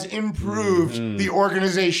Burrows has improved the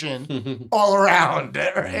organization all around,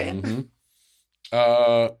 right?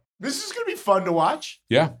 This is going to be fun to watch.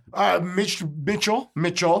 Yeah. Mitchell,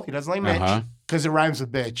 he doesn't like Mitch because it rhymes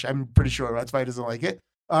with bitch. I'm pretty sure that's why he doesn't like it.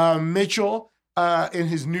 Mitchell in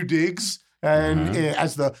his new digs and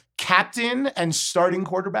as the captain and starting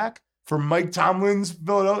quarterback for Mike Tomlin's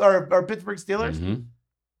Pittsburgh Steelers.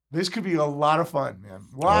 This could be a lot of fun, man.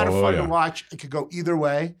 A lot of fun to watch. It could go either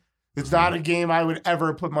way. It's not a game I would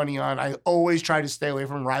ever put money on. I always try to stay away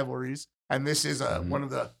from rivalries, and this is one of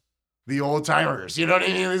the the old timers. You know what I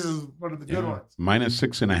mean? This is one of the good ones.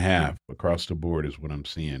 -6.5 across the board is what I'm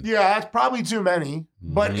seeing. Yeah, that's probably too many,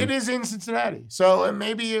 but it is in Cincinnati. So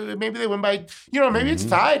maybe they win by, maybe it's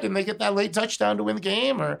tied and they get that late touchdown to win the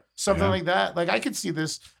game or something like that. Like I could see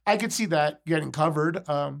this. I could see that getting covered.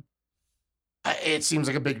 It seems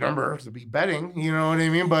like a big number to be betting. You know what I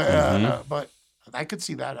mean? But I could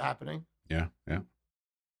see that happening. Yeah.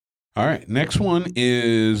 All right. Next one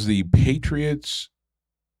is the Patriots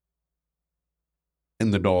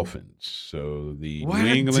and the Dolphins. So the What New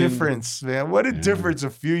a England difference, man. What a difference a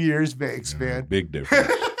few years makes, man. Big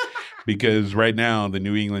difference. Because right now, the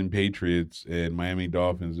New England Patriots and Miami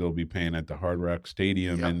Dolphins, they'll be playing at the Hard Rock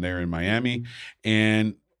Stadium, and they're in Miami.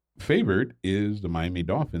 And favored is the Miami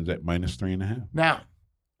Dolphins at -3.5. Now,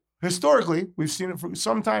 historically, we've seen it for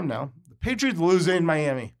some time now. The Patriots lose in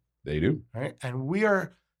Miami. They do. Right? And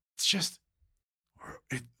it's just,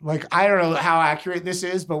 like, I don't know how accurate this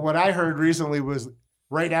is, but what I heard recently was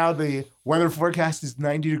right now the weather forecast is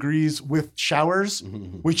 90 degrees with showers,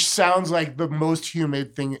 which sounds like the most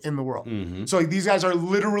humid thing in the world. So like, these guys are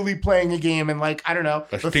literally playing a game in, like, I don't know,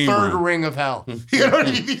 the third ring of hell. You know what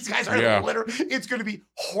I mean? These guys are literally, it's going to be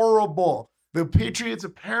horrible. The Patriots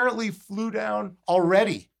apparently flew down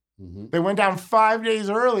already. They went down 5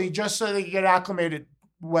 days early just so they could get acclimated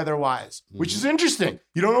weather-wise, which is interesting.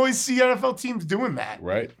 You don't always see NFL teams doing that.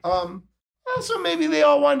 Right. So maybe they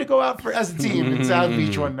all wanted to go out as a team in South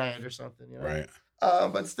Beach one night or something. Right.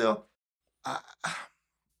 But still, I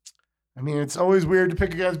mean, it's always weird to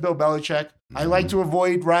pick against Bill Belichick. I like to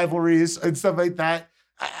avoid rivalries and stuff like that.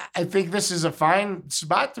 I think this is a fine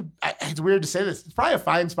spot to. It's weird to say this. It's probably a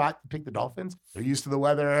fine spot to pick the Dolphins. They're used to the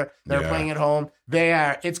weather. They're playing at home.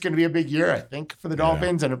 It's going to be a big year, I think, for the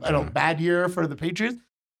Dolphins and a bad year for the Patriots.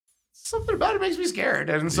 Something about it makes me scared,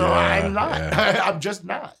 and so I'm not. I'm just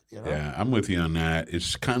not. Yeah, I'm with you on that.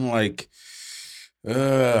 It's kind of like,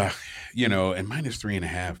 and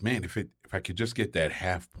 -3.5. Man, if I could just get that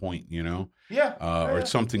half point, or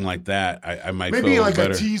something like that, I might maybe feel like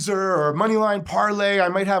better. A teaser or a money line parlay. I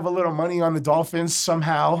might have a little money on the Dolphins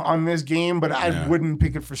somehow on this game, but I wouldn't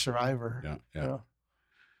pick it for Survivor. Yeah. All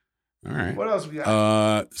right. What else we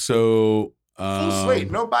got? Full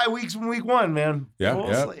slate. No bye weeks in week one, man.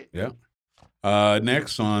 Full slate.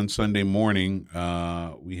 Next on Sunday morning,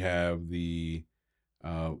 we have the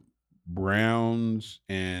Browns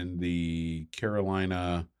and the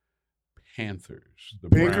Carolina Panthers.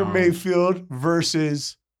 Baker Mayfield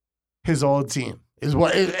versus his old team is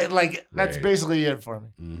what that's basically it for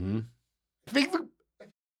me. I think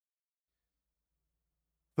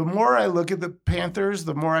the more I look at the Panthers,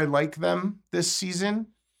 the more I like them this season.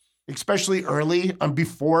 Especially early,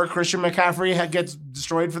 before Christian McCaffrey gets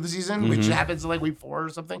destroyed for the season, which happens like week 4 or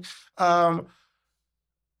something. And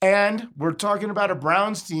we're talking about a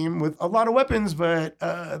Browns team with a lot of weapons, but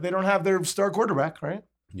they don't have their star quarterback, right?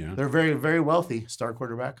 Yeah, they're very, very wealthy star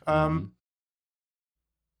quarterback. I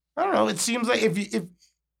don't know. It seems like if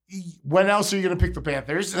when else are you going to pick the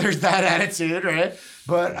Panthers? There's that attitude, right?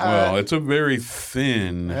 But it's a very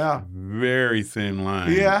thin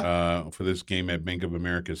line for this game at Bank of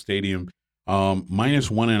America Stadium.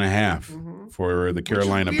 -1.5 for the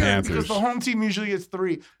Carolina Panthers. Because the home team usually gets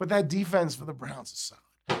 3, but that defense for the Browns is solid.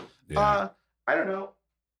 I don't know.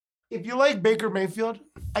 If you like Baker Mayfield,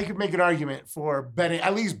 I could make an argument for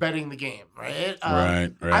at least betting the game, right?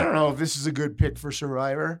 Right. I don't know if this is a good pick for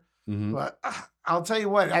Survivor, but I'll tell you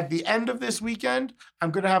what, at the end of this weekend, I'm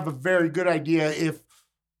going to have a very good idea if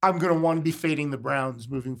I'm going to want to be fading the Browns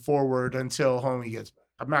moving forward until Homie gets back.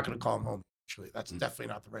 I'm not going to call him Homie, actually. That's definitely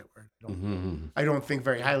not the right word. I don't think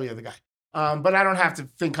very highly of the guy. But I don't have to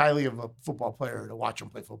think highly of a football player to watch him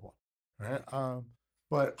play football. Right?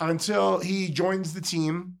 But until he joins the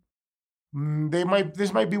team,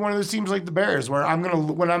 this might be one of those teams like the Bears where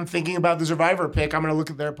when I'm thinking about the Survivor pick, I'm going to look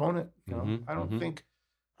at their opponent. I don't think...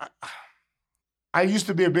 I used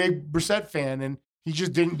to be a big Brissett fan, and he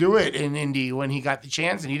just didn't do it in Indy when he got the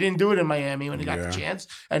chance, and he didn't do it in Miami when he got the chance.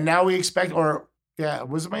 And now we expect,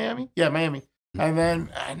 was it Miami? Yeah, Miami. And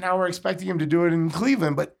then now we're expecting him to do it in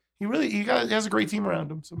Cleveland, but he has a great team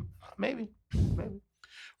around him. So maybe. Or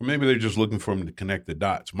maybe they're just looking for him to connect the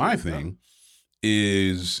dots. My thing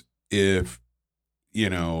is if,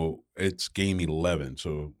 it's game 11,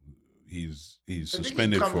 so he's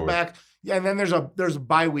suspended for back. Yeah, and then there's a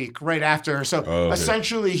bye week right after. So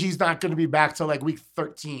essentially, he's not going to be back till like week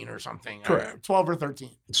 13 or something. Correct. 12 or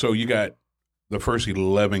 13. So you got the first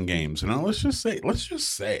 11 games. And now let's just say,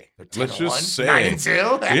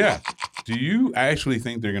 9-2. yeah. Do you actually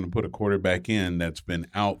think they're going to put a quarterback in that's been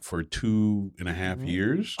out for 2.5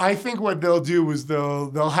 years? I think what they'll do is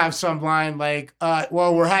they'll have some line like,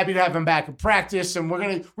 well, we're happy to have him back in practice, and we're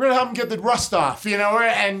gonna help him get the rust off,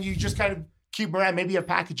 and you just kind of keep him around. Maybe you have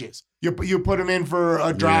packages. You put him in for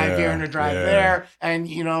a drive here and a drive there, and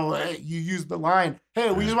you use the line.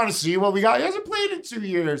 Hey, we just want to see what we got. He hasn't played in 2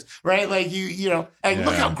 years, right? Like and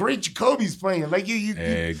look how great Jacoby's playing. Like you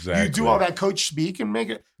do all that coach speak and make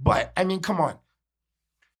it. But I mean, come on,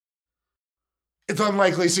 it's an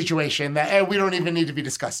unlikely situation that we don't even need to be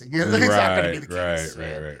discussing. It's not going to be the case.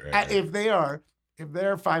 Right. If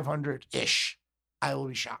they're 500-ish, I will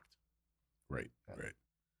be shocked. Right.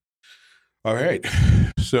 All right.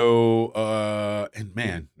 So, and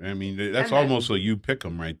man, I mean, that's almost a you pick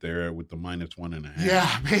them right there with the -1.5.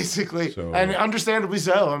 Yeah, basically. So, and understandably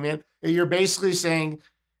so. I mean, you're basically saying,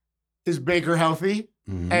 is Baker healthy?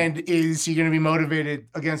 Mm-hmm. And is he going to be motivated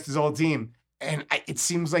against his old team? And it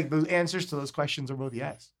seems like the answers to those questions are both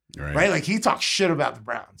yes. Right? Like, he talks shit about the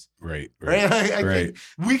Browns. Right. Like,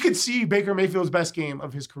 we could see Baker Mayfield's best game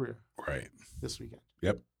of his career. Right. This weekend.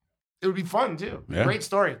 Yep. It would be fun too. Yeah. Great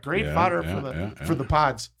story. Great fodder for the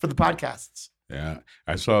podcasts. Yeah.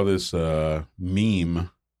 I saw this meme,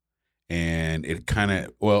 and it kind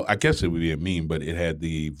of, well, I guess it would be a meme, but it had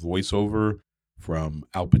the voiceover from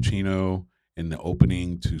Al Pacino in the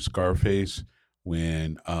opening to Scarface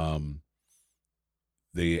when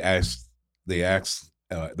they had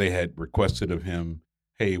requested of him,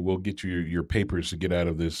 hey, we'll get you your papers to get out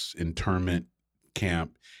of this internment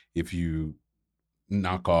camp if you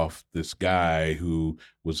knock off this guy who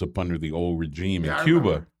was up under the old regime in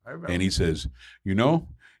Cuba. I remember. And he says,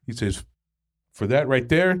 for that right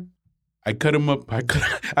there, I cut him up. I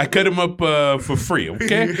cut him up for free.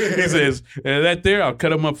 Okay, he says that there. I'll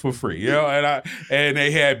cut him up for free. And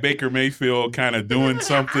they had Baker Mayfield kind of doing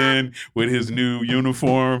something with his new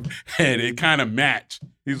uniform, and it kind of matched.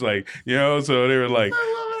 He's like, so they were like,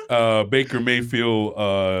 Baker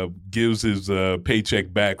Mayfield gives his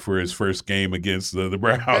paycheck back for his first game against the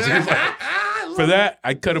Browns. He's like, for that,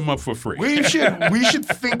 I cut him up for free. We should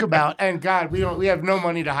think about, and God, we have no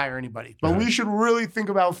money to hire anybody, but we should really think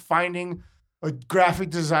about finding a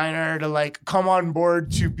graphic designer to come on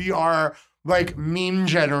board to be our meme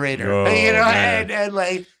generator, and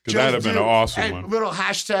just that'd have been an awesome one. Little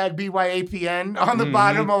hashtag BYAPN on the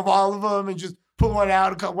bottom of all of them, and just put one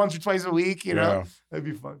out once or twice a week. That'd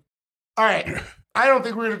be fun. All right. I don't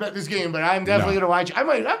think we're gonna bet this game, but I'm definitely gonna watch it. I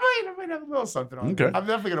might have a little something on it. I'm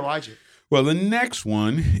definitely gonna watch it. Well, the next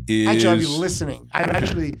one is... Actually, I'll be listening. I'm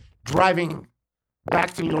actually driving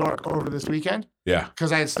back to New York over this weekend. Yeah.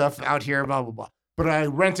 Because I had stuff out here, blah, blah, blah. But I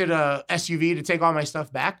rented a SUV to take all my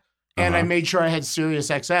stuff back. And I made sure I had Sirius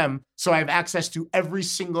XM. So I have access to every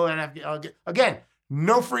single NFL. Again,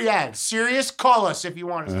 no free ads. Sirius, call us if you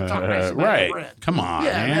want us to talk nice about your brand. Come on,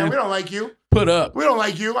 man. We don't like you. Put up. We don't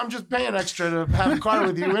like you. I'm just paying extra to have a car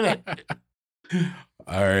with you in it.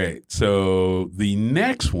 All right. So the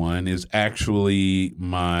next one is actually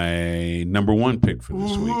my number one pick for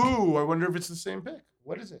this week. Ooh, I wonder if it's the same pick.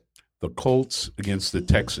 What is it? The Colts against the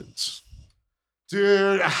Texans.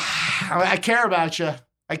 Dude, I care about you.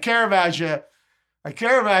 I care about you.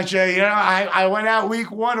 I went out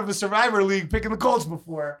week 1 of the Survivor League picking the Colts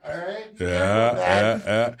before. All right?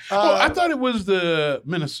 Yeah. I thought it was the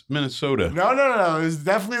Minnesota. No. It was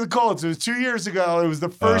definitely the Colts. It was 2 years ago. It was the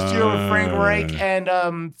first year with Frank Reich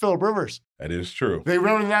and Phillip Rivers. That is true.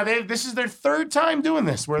 This is their third time doing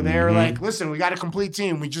this, where they're like, listen, we got a complete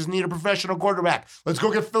team. We just need a professional quarterback. Let's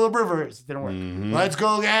go get Phillip Rivers. It didn't work. Let's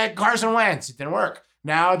go get Carson Wentz. It didn't work.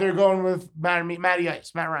 Now they're going with Matty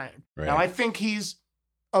Ice, Matt Ryan. Right. Now I think he's,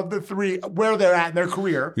 of the three, where they're at in their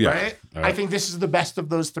career, right? I think this is the best of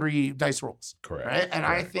those 3 dice rolls. Correct. Right? And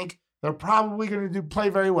I think they're probably going to play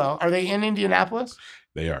very well. Are they in Indianapolis?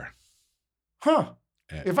 They are. Huh.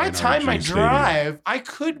 If I time my drive, I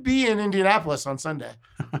could be in Indianapolis on Sunday.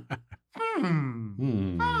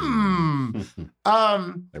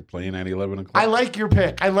 They're playing at 11 o'clock. I like your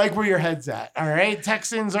pick. I like where your head's at. All right.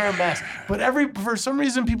 Texans are a mess. But for some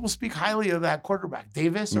reason, people speak highly of that quarterback,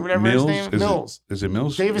 Davis or whatever his name is. Mills. Is it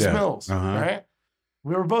Mills? Davis Mills. Right?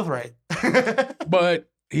 We were both right. But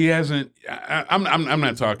he hasn't. I'm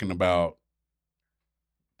not talking about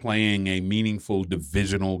playing a meaningful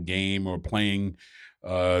divisional game or playing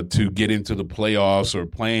to get into the playoffs or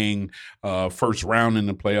playing first round in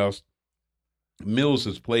the playoffs. Mills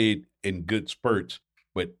has played in good spurts,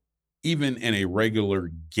 but even in a regular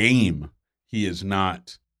game, he has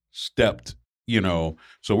not stepped, So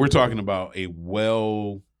we're talking about a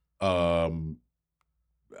well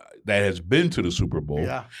that has been to the Super Bowl.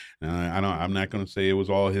 Yeah. I'm not going to say it was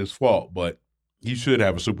all his fault, but he should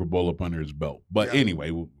have a Super Bowl up under his belt. But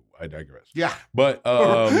anyway, I digress. Yeah. But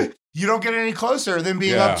you don't get any closer than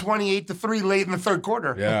being up 28-3 late in the third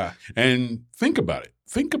quarter. Yeah. And think about it.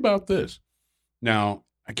 Think about this. Now,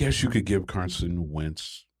 I guess you could give Carson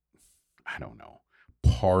Wentz, I don't know,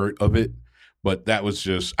 part of it, but that was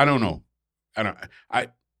just, I don't know.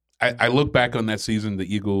 I look back on that season,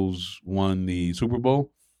 the Eagles won the Super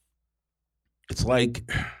Bowl. It's like,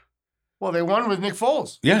 well, they won with Nick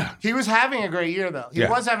Foles. Yeah. He was having a great year, though. He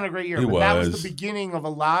was having a great year. That was the beginning of a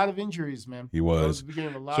lot of injuries, man. He was. That was the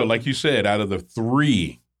beginning of a lot. So, like you said, out of the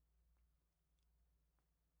three,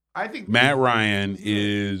 I think Matt Ryan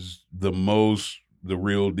is the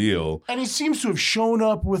real deal. And he seems to have shown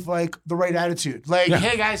up with, like, the right attitude. Like,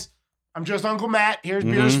 hey, guys, I'm just Uncle Matt. Here's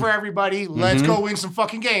beers for everybody. Let's go win some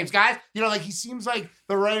fucking games, guys. You know, like, he seems like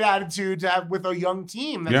the right attitude to have with a young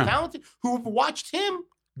team that's talented, who've watched him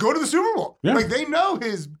go to the Super Bowl. Yeah. Like, they know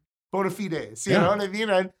his bona fides. You know what I mean?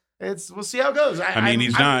 And we'll see how it goes. I mean,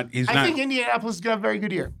 he's not. I think Indianapolis is going to have a very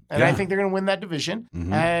good year. And I think they're going to win that division.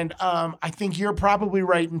 And I think you're probably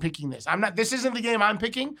right in picking this. This isn't the game I'm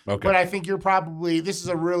picking, but I think this is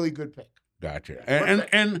a really good pick.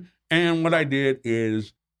 Gotcha. And what I did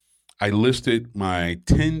is I listed my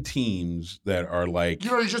 10 teams that are like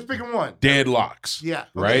you're just picking one. Deadlocks. Yeah. Okay,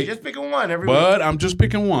 right? Just picking one every But week. I'm just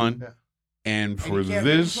picking one. Yeah. And for you can't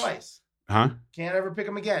this pick them twice. Huh? Can't ever pick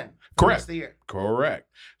them again. Correct. The rest of the year. Correct.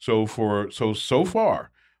 So far,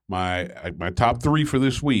 my top three for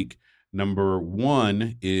this week, number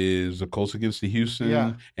 1 is the Colts against the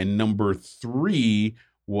Houston, and number 3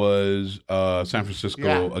 was San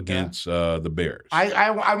Francisco against the Bears.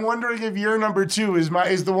 I'm wondering if your number 2 is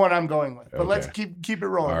the one I'm going with. But let's keep it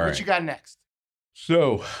rolling. What you got next?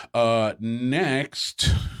 So next,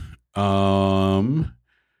 I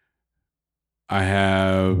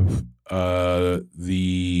have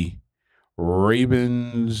the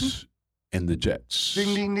Ravens and the Jets.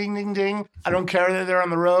 Ding, ding, ding, ding, ding. I don't care that they're on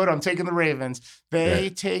the road. I'm taking the Ravens. They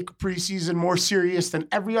take preseason more serious than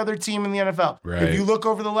every other team in the NFL. Right. If you look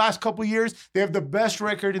over the last couple of years, they have the best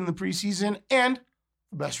record in the preseason and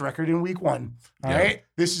the best record in week 1. All right?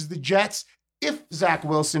 This is the Jets. If Zach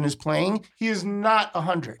Wilson is playing, he is not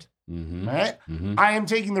 100. All right? I am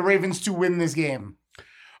taking the Ravens to win this game.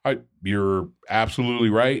 You're absolutely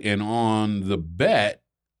right. And on the bet,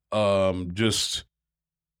 what's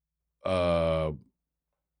the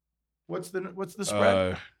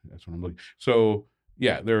spread? That's what I'm looking. So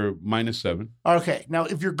they're -7. Okay, now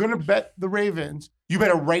if you're gonna bet the Ravens, you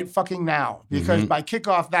better right fucking now because by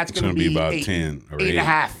kickoff that's gonna be about 8, 10 or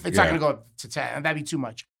 8.5. It's not gonna go to 10. That'd be too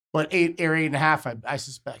much. But 8 or 8.5, I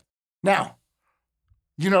suspect. Now,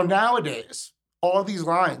 nowadays all these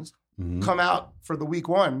lines come out for the week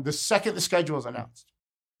 1 the second the schedule is announced.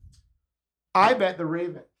 I bet the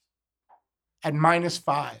Ravens at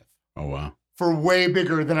 -5. Oh, wow. For way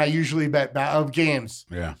bigger than I usually bet of games.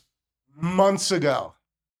 Yeah. Months ago.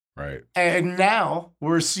 Right. And now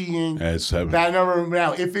we're seeing at 7. That number.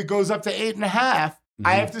 Now, if it goes up to 8.5,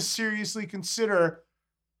 I have to seriously consider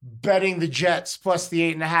betting the Jets plus the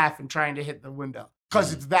 8.5 and trying to hit the window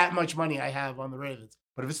because it's that much money I have on the Ravens.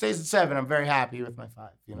 But if it stays at 7, I'm very happy with my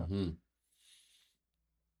 5.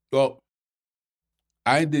 Well,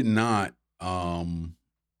 I did not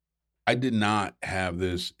have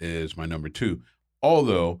this as my number 2,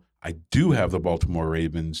 although I do have the Baltimore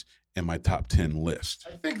Ravens in my top 10 list.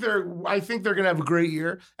 I think they're going to have a great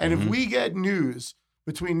year. And if we get news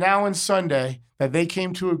between now and Sunday that they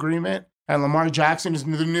came to agreement and Lamar Jackson is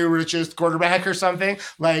the new richest quarterback or something,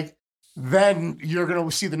 then you're going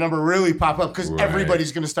to see the number really pop up because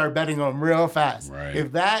everybody's going to start betting on him real fast. Right.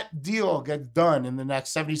 If that deal gets done in the next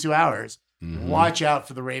 72 hours, watch out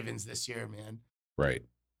for the Ravens this year, man. Right.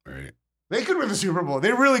 They could win the Super Bowl.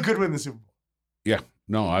 They really could win the Super Bowl. Yeah.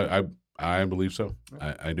 No, I believe so.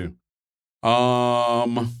 I do.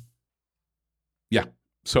 Yeah.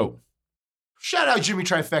 So. Shout out Jimmy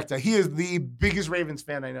Trifecta. He is the biggest Ravens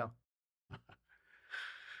fan I know.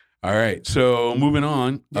 All right. So moving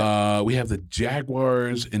on, we have the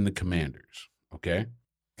Jaguars and the Commanders. Okay.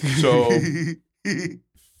 So.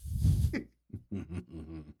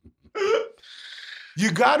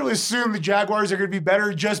 You got to assume the Jaguars are going to be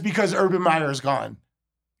better just because Urban Meyer is gone.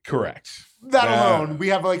 Correct. That alone, we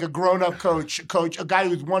have like a grown-up coach, a guy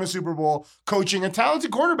who's won a Super Bowl, coaching a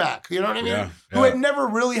talented quarterback, you know what I mean? Who had never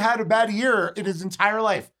really had a bad year in his entire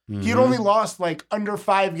life. He had only lost like under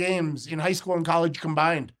 5 games in high school and college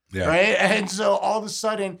combined, right? And so all of a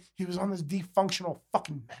sudden, he was on this dysfunctional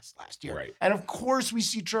fucking mess last year. Right. And of course, we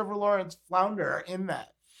see Trevor Lawrence flounder in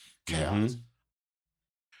that chaos.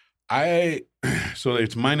 So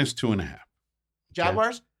it's minus 2.5.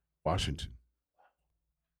 Jaguars? Washington.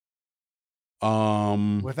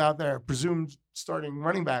 Without their presumed starting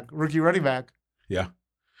rookie running back. Yeah,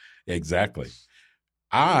 exactly.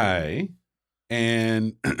 So I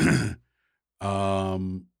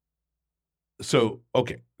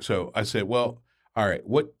said, well, all right,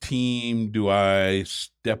 what team do I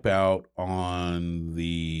step out on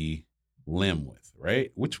the limb with,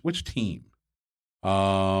 right? Which team?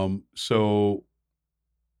 So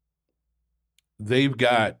they've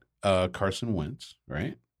got Carson Wentz,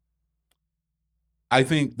 right? I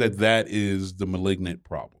think that is the malignant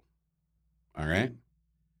problem. All right.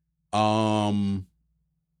 I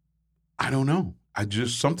don't know.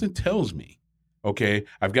 Something tells me. Okay,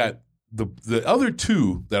 I've got the other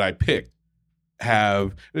two that I picked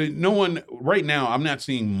have no one right now. I'm not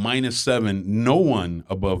seeing -7. No one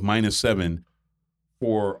above -7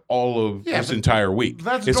 for all of this entire week.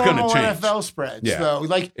 That's it's going to normal change. NFL spreads, Yeah. though.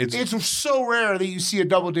 Like it's so rare that you see a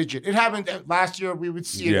double digit. It happened last year. We would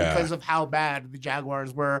see it because of how bad the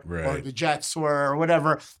Jaguars were, or the Jets were, or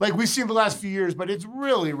whatever. Like we've seen the last few years, but it's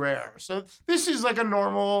really rare. So this is like a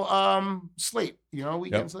normal slate,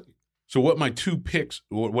 weekend slate. So what my two picks?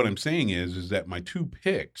 What I'm saying is that my two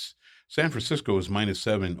picks. San Francisco is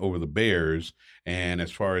 -7 over the Bears, and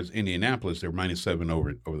as far as Indianapolis, they're -7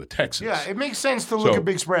 over the Texans. Yeah, it makes sense to look at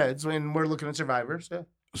big spreads when we're looking at survivors. Yeah.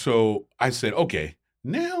 So I said, okay,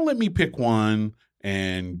 now let me pick one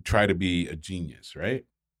and try to be a genius, right?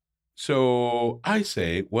 So I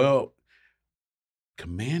say, well,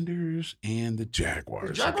 Commanders and the Jaguars.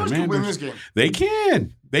 The Jaguars can win this game. They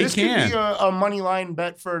can. This could be a money line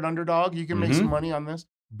bet for an underdog. You can make some money on this.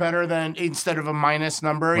 Better than instead of a minus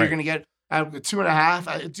number, you're going to get 2.5.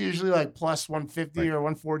 It's usually like plus 150 or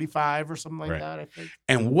 145 or something like that, I think.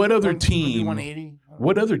 And what other team? 180.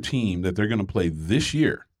 What other team that they're going to play this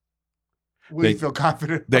year? Would you feel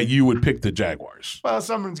confident that you would pick the Jaguars? Well,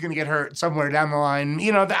 someone's going to get hurt somewhere down the line.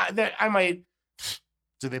 That I might.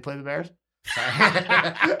 Do they play the Bears?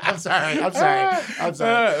 I'm sorry. I'm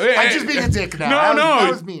just being a dick now. That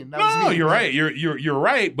was mean. You're right. You're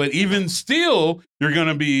right. But even still, you're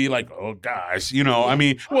gonna be like, oh gosh, I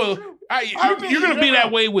mean, well, you're gonna be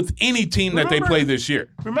that way with any team that they play this year.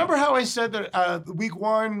 Remember how I said that week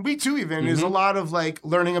 1, week 2 even is a lot of like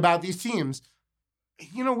learning about these teams.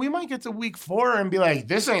 We might get to week 4 and be like,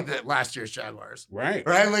 this ain't the last year's Jaguars. Right.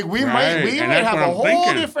 Like we might have a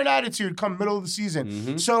whole different attitude come middle of the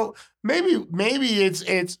season. So maybe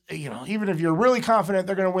it's even if you're really confident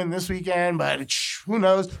they're going to win this weekend, but who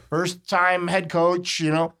knows? First time head coach,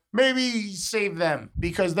 maybe save them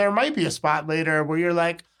because there might be a spot later where you're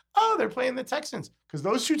like, oh, they're playing the Texans because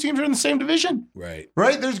those two teams are in the same division. Right.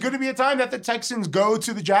 There's going to be a time that the Texans go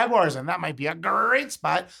to the Jaguars, and that might be a great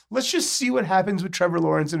spot. Let's just see what happens with Trevor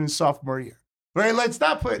Lawrence in his sophomore year. Right? Let's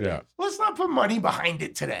not put money behind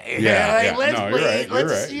it today.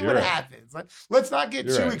 Let's see what happens. Let's not get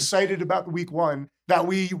too excited about the week 1 that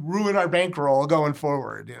we ruin our bankroll going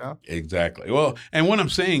forward. Exactly. Well, and what I'm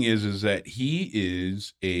saying is that he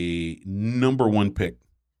is a number 1 pick,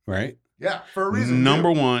 right? Yeah, for a reason.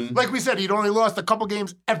 Number 1. Like we said, he'd only lost a couple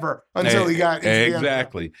games ever until he got into the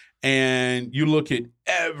exactly. And you look at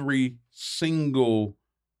every single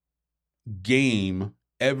game,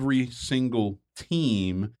 every single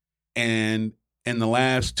team, and in the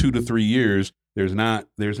last 2 to 3 years, there's not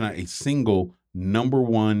a single number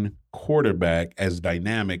 1 quarterback as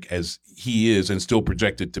dynamic as he is and still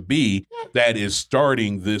projected to be that is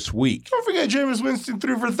starting this week. Don't forget Jameis Winston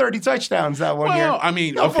threw for 30 touchdowns that one year. Well, I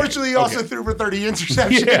mean, unfortunately, he also threw for 30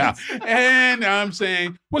 interceptions. Yeah, and I'm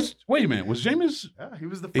saying, wait a minute, was Jameis? Yeah, he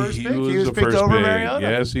was the first pick. He was picked over Mariota.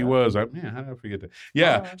 Yes, he was. How did I forget that?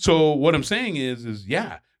 Yeah. So what I'm saying is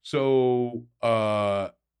yeah. So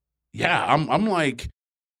I'm like.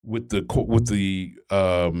 With the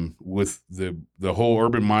whole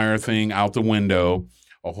Urban Meyer thing out the window,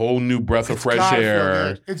 a whole new breath of fresh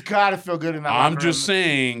air. It's got to feel good in that. I'm just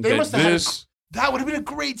saying that that would have been a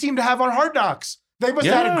great team to have on Hard Knocks. They must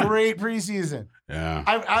have had a great preseason. Yeah,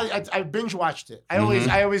 I binge watched it. I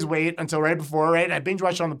always wait until right before. Right, I binge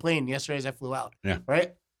watched it on the plane yesterday as I flew out. Yeah,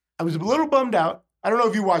 right. I was a little bummed out. I don't know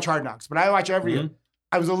if you watch Hard Knocks, but I watch every year.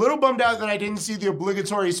 I was a little bummed out that I didn't see the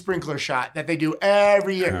obligatory sprinkler shot that they do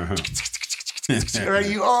every year. Right?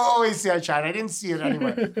 You always see that shot. I didn't see it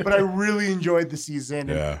anywhere, but I really enjoyed the season.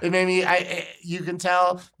 Yeah. It made me. You can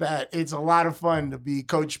tell that it's a lot of fun to be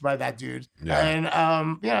coached by that dude. Yeah. And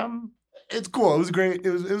it's cool. It was great.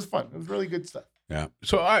 It was fun. It was really good stuff. Yeah.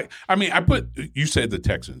 So you said the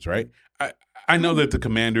Texans, right? I know that the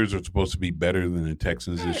Commanders are supposed to be better than the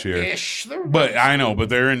Texans this year, but I know, but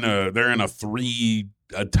they're in a 3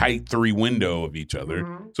 a tight 3 window of each other.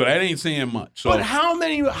 Mm-hmm. So that ain't saying much. So, but how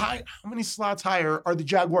many slots higher are the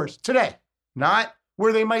Jaguars today? Not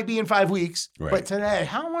where they might be in 5 weeks, but today,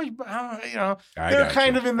 how much? They're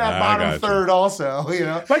kind of in that bottom third, also.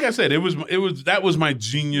 Like I said, that was my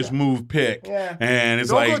genius move pick, and it's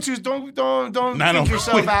don't take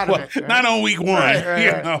yourself out of it. Right? Not on week 1.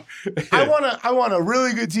 Right. I want a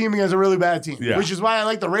really good team against a really bad team, which is why I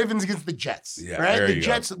like the Ravens against the Jets. Yeah, right, the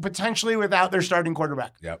Jets potentially without their starting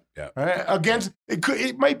quarterback. Yep. Right? Against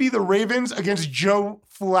it might be the Ravens against Joe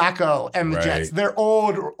Flacco and the Jets. They're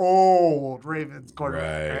old Ravens quarterback,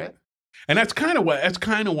 right? And that's kind of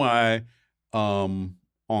why on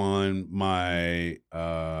my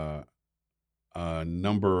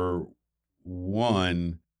number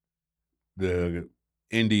 1, the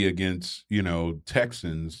Indy against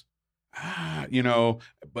Texans,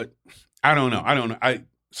 but I don't know.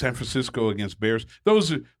 San Francisco against Bears.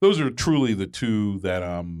 Those are truly the two that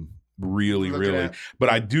really. But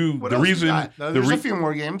I do there's a few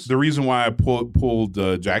more games. The reason why I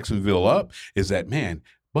pulled Jacksonville up is that, man,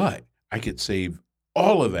 but I could save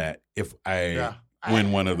all of that if I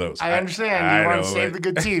win one of those. I understand. You want to save the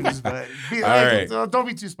good teams, but don't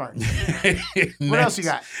be too smart. What else you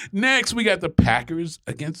got? Next, we got the Packers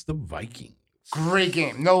against the Vikings. Great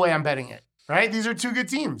game. No way I'm betting it. Right? These are two good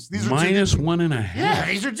teams. These are -1.5. Yeah,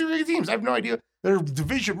 these are two good teams. I have no idea. They're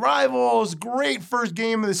division rivals. Great first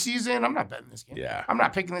game of the season. I'm not betting this game. Yeah. I'm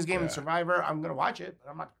not picking this game in Survivor. I'm going to watch it,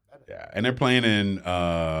 but I'm not going to bet it. Yeah, and they're playing in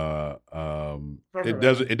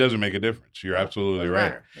it doesn't make a difference. You're absolutely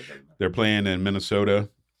right. They're playing in Minnesota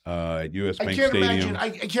at US Bank Stadium. I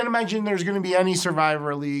can't imagine there's going to be any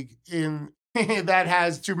Survivor League in that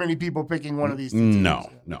has too many people picking one of these teams. No,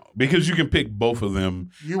 because you can pick both of them.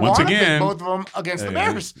 You want to pick both of them against the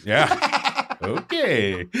Bears. Yeah.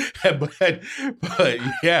 Okay.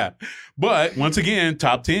 But once again,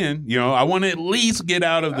 top 10, I want to at least get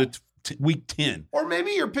out of the week 10. Or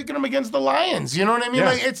maybe you're picking them against the Lions. You know what I mean? Yeah.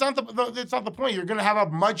 Like it's not the point. You're going to have a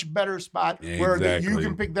much better spot where you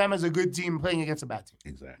can pick them as a good team playing against a bad team.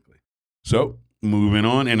 Exactly. So moving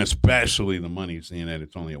on, and especially the money, seeing that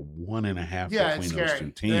it's only a 1.5 between those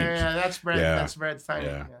two teams. Yeah, that spread's tiny.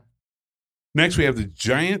 Yeah. Next, we have the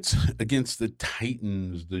Giants against the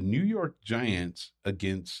Titans. The New York Giants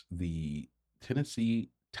against the Tennessee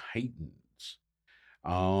Titans.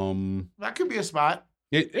 That could be a spot.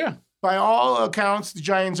 Yeah. By all accounts, the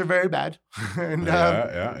Giants are very bad. And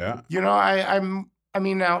yeah. I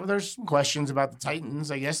mean, now there's some questions about the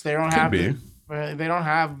Titans. I guess they don't have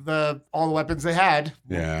all the weapons they had.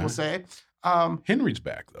 We'll say. Henry's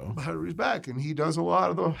back though. Henry's back, and he does a lot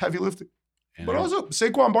of the heavy lifting. But also,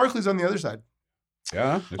 Saquon Barkley's on the other side.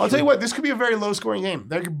 Yeah. I'll tell you what, this could be a very low-scoring game.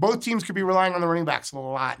 Both teams could be relying on the running backs a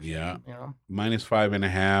lot. Yeah.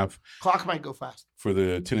 -5.5. Clock might go fast. For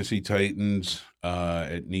the Tennessee Titans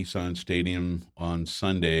at Nissan Stadium on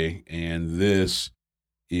Sunday. And this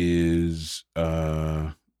is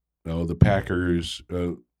the Packers,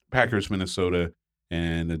 Minnesota,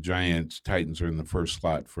 and the Giants, Titans are in the first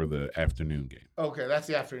slot for the afternoon game. Okay, that's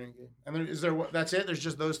the afternoon game. And then that's it? There's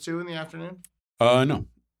just those two in the afternoon? No.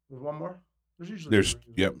 There's one more? There's 2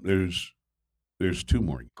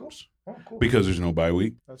 more games. Cool. Oh, cool. Because there's no bye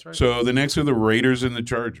week. That's right. So the next are the Raiders and the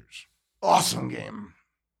Chargers. Awesome game.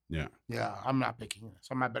 Yeah. Yeah, I'm not picking this.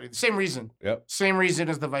 I'm not betting. The same reason. Yep. Same reason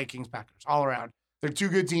as the Vikings, Packers, all around. They're two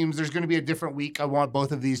good teams. There's going to be a different week. I want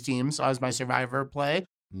both of these teams as my Survivor play.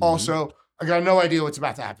 Mm-hmm. Also, I got no idea what's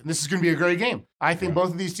about to happen. This is going to be a great game. I think both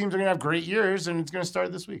of these teams are going to have great years, and it's going to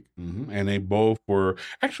start this week. Mm-hmm. And they both were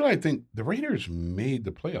 – actually, I think the Raiders made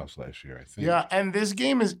the playoffs last year, I think. Yeah, and this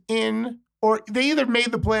game is or they either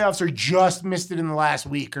made the playoffs or just missed it in the last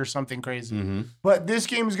week or something crazy. Mm-hmm. But this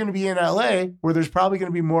game is going to be in L.A., where there's probably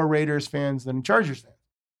going to be more Raiders fans than Chargers fans.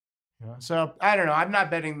 Yeah. So, I don't know. I'm not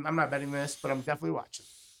betting this, but I'm definitely watching.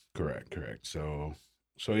 Correct. So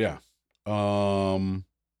yeah.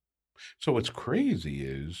 So what's crazy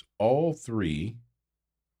is all 3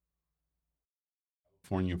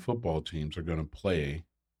 California football teams are going to play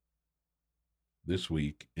this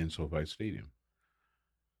week in SoFi Stadium.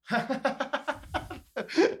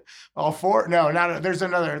 All 4? No, not there's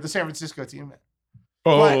another. The San Francisco team.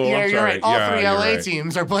 You're right. All 3 LA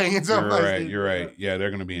teams are playing in SoFi Stadium. You're right. Yeah, they're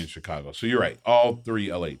going to be in Chicago. So you're right. All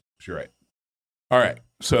 3 LA teams. You're right. All right.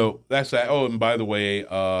 So that's that. Oh, and by the way,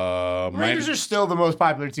 Raiders are still the most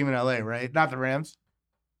popular team in LA, right? Not the Rams.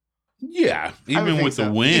 Yeah, even with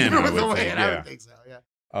the win, I would think so. Yeah.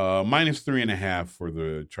 -3.5 for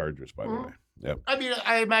the Chargers, by the way. Yep. I mean,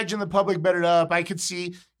 I imagine the public bet it up. I could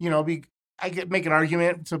see, I could make an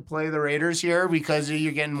argument to play the Raiders here because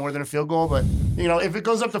you're getting more than a field goal. But, if it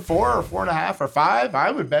goes up to 4 or 4.5 or 5,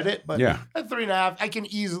 I would bet it. But at 3.5, I can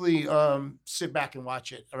easily sit back and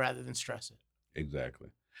watch it rather than stress it. Exactly.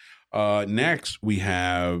 Next, we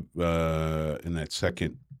have in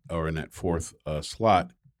that fourth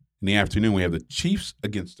slot in the afternoon, we have the Chiefs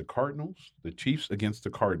against the Cardinals.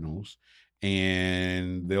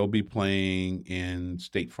 And they'll be playing in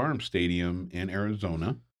State Farm Stadium in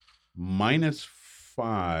Arizona.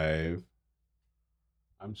 -5.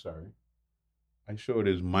 I'm sorry. I show it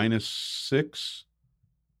as -6,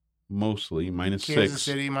 mostly. -6. Kansas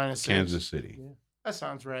City, -6. Kansas City. Yeah, that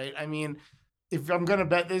sounds right. I mean, if I'm going to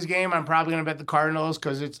bet this game, I'm probably going to bet the Cardinals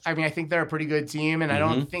because I think they're a pretty good team, and I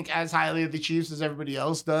don't think as highly of the Chiefs as everybody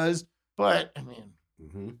else does. But, I mean,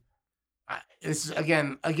 it's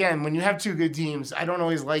again, when you have two good teams, I don't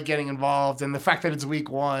always like getting involved. And the fact that it's week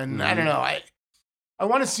 1, I don't know. I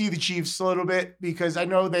want to see the Chiefs a little bit because I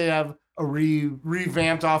know they have a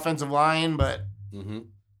revamped offensive line, but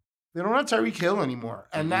they don't have Tyreek Hill anymore.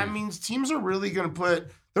 And that means teams are really going to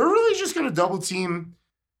they're really just going to double team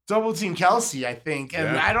Kelsey, I think.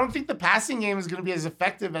 And I don't think the passing game is going to be as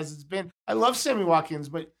effective as it's been. I love Sammy Watkins,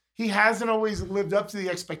 but he hasn't always lived up to the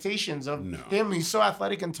expectations of him. He's so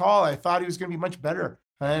athletic and tall. I thought he was going to be much better.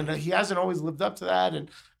 And he hasn't always lived up to that. And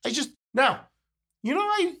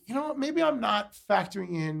maybe I'm not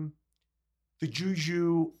factoring in the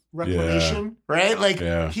Juju reclamation, right? Like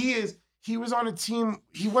he was on a team.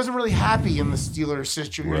 He wasn't really happy in the Steelers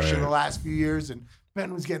situation the last few years, and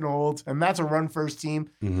Ben was getting old, and that's a run-first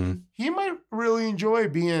team. He might really enjoy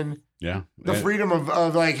being the freedom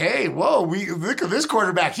of like, hey, whoa, we look at this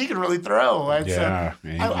quarterback. He can really throw. And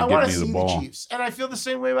I want to see the Chiefs. And I feel the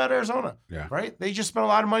same way about Arizona, right? They just spent a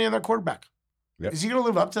lot of money on their quarterback. Is he going to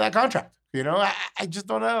live up to that contract? I just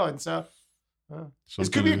don't know. And so this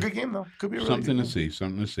could be a good game, though. Could be a really something good to game. see.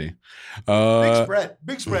 Something to see.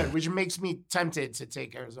 Big spread, which makes me tempted to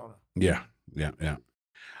take Arizona. Yeah.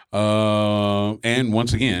 And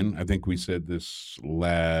once again, I think we said this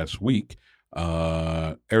last week,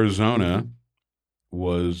 Arizona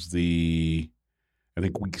was I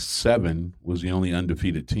think week 7 was the only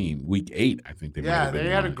undefeated team. Week 8, I think they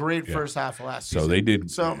had a great first half of last season. So they did.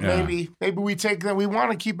 So maybe we take them. We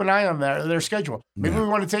want to keep an eye on their schedule. Maybe we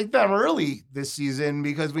want to take them early this season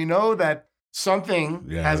because we know that something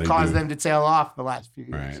has caused them to tail off the last few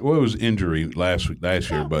years. Right. Well, it was injury last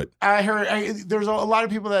year, but I heard there's a lot of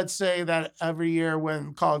people that say that every year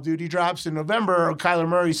when Call of Duty drops in November, Kyler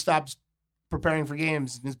Murray stops preparing for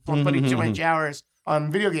games and is putting too much hours on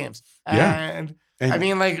video games. And I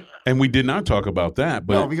mean, like, and we did not talk about that,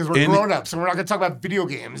 but because we're grown ups and we're not going to talk about video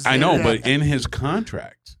games. I know, but in his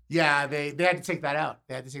contract, they had to take that out.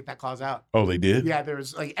 They had to take that clause out. Oh, they did? Yeah, there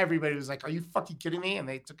was like everybody was like, "Are you fucking kidding me?" And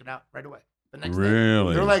they took it out right away. The next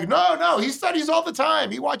really? Day. They're like, no, he studies all the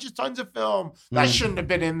time. He watches tons of film. That shouldn't have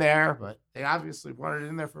been in there, but they obviously wanted it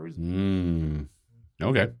in there for a reason.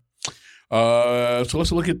 Okay. So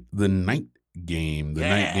let's look at the night game. The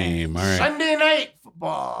night game. All right. Sunday night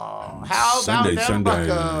football. How about them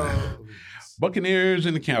Buccos? Buccaneers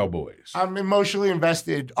and the Cowboys. I'm emotionally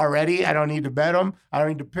invested already. I don't need to bet them. I don't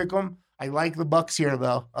need to pick them. I like the Bucs here,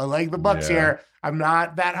 though. Here. I'm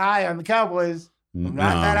not that high on the Cowboys. I'm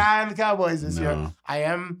not that high on the Cowboys this year. I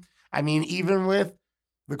am. I mean, even with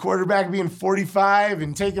the quarterback being 45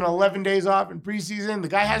 and taking 11 days off in preseason, the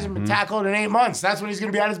guy hasn't been tackled in 8 months. That's when he's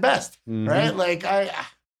going to be at his best, right? Like, I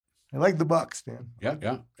like the Bucs, man.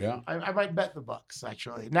 Yeah. I might bet the Bucs,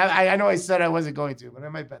 actually. Now, I know I said I wasn't going to, but I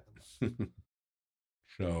might bet the Bucs.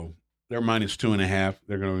 So they're -2.5.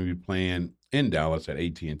 They're going to be playing in Dallas at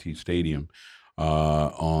AT&T Stadium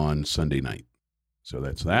on Sunday night. So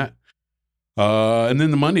that's that. And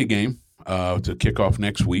then the Monday game to kick off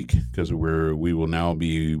next week because we will now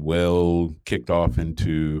be well kicked off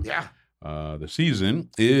into the season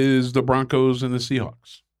is the Broncos and the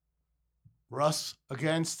Seahawks. Russ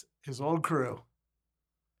against his old crew.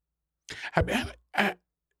 I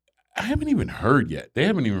haven't even heard yet. They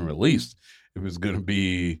haven't even released if it's going to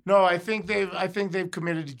be. No, I think they've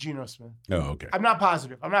committed to Geno Smith. Oh, okay. I'm not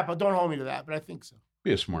positive. But don't hold me to that. But I think so.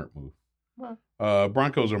 Be a smart move.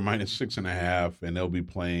 Broncos are -6.5, and they'll be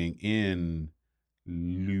playing in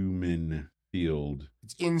Lumen Field.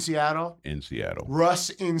 It's in Seattle. Russ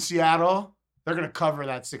in Seattle. They're going to cover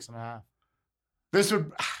that 6.5.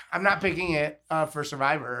 I'm not picking it for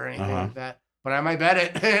Survivor or anything like that, but I might bet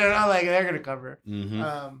it. Like they're going to cover.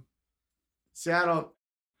 Seattle,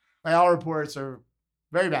 by all reports, are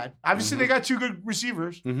very bad. Obviously, they got 2 good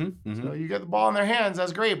receivers. So you get the ball in their hands,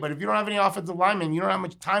 that's great. But if you don't have any offensive linemen, you don't have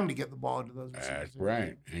much time to get the ball into those receivers. That's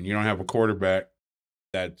right. And you don't have a quarterback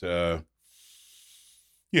that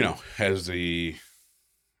has the,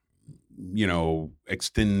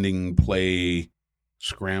 extending play,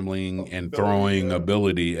 scrambling and throwing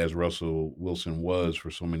ability as Russell Wilson was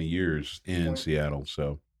for so many years in Seattle.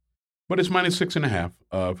 So, but it's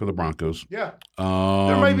 -6.5 for the Broncos. Yeah.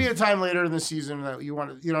 There might be a time later in the season that you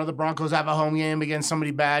want to, the Broncos have a home game against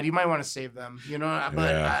somebody bad. You might want to save them,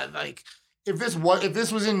 but if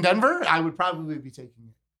this was in Denver, I would probably be taking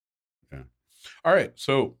it. Yeah. All right.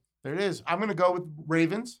 So there it is. I'm going to go with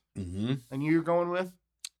Ravens. Mm-hmm. And you're going with?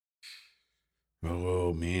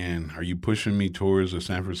 Oh, man. Are you pushing me towards the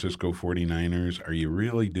San Francisco 49ers? Are you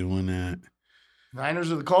really doing that?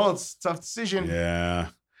 Niners are the call. It's a tough decision. Yeah.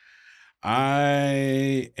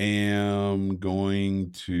 I am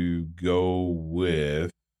going to go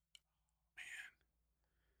with,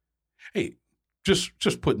 hey,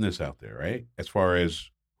 just putting this out there, right? As far as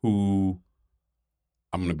who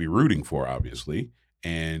I'm going to be rooting for, obviously,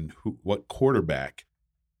 and what quarterback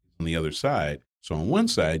on the other side. So on one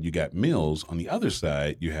side, you got Mills. On the other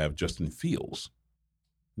side, you have Justin Fields.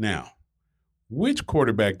 Now, which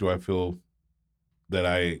quarterback do I feel that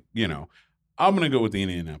I'm going to go with the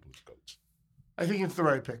Indianapolis Colts. I think it's the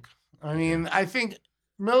right pick. I mean, I think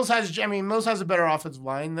Mills has a better offensive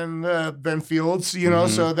line than Fields,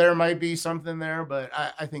 so there might be something there, but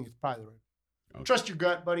I think it's probably right. Okay. Trust your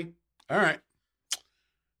gut, buddy. All right.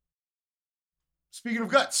 Speaking of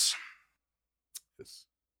guts, yes.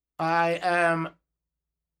 I am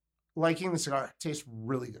liking the cigar. It tastes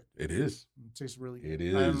really good. It is. It tastes really good. It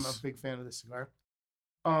is. I'm a big fan of this cigar.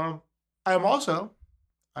 I'm also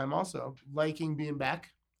liking being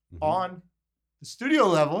back on the studio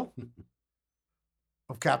level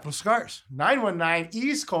of Capital Cigars. 919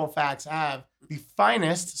 East Colfax Ave, the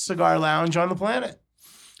finest cigar lounge on the planet.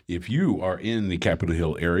 If you are in the Capitol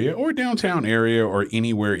Hill area or downtown area or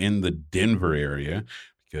anywhere in the Denver area,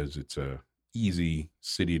 because it's a easy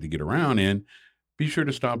city to get around in, be sure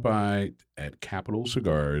to stop by at Capital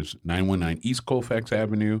Cigars, 919 East Colfax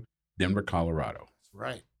Avenue, Denver, Colorado. That's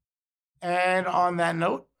right. And on that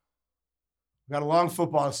note, we got a long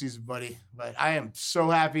football season, buddy, but I am so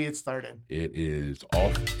happy it started. It is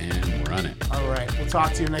off and running. All right. We'll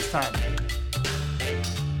talk to you next time.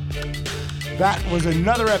 That was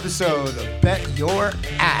another episode of Bet Your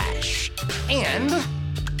Ash. And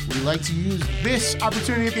we like to use this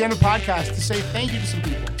opportunity at the end of the podcast to say thank you to some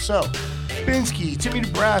people. So, Binsky, Timmy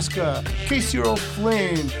Nebraska, Casey Earl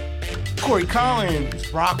Flynn, Corey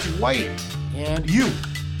Collins, Brock White, and you.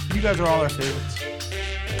 You guys are all our favorites.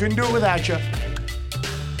 Couldn't do it without you.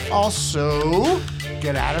 Also,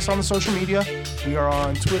 get at us on the social media. We are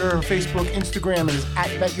on Twitter, Facebook, Instagram. It is at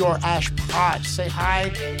BetYourAshPod. Say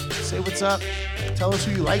hi. Say what's up. Tell us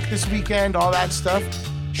who you like this weekend, all that stuff.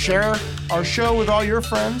 Share our show with all your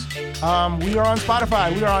friends. We are on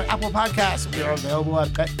Spotify. We are on Apple Podcasts. We are available at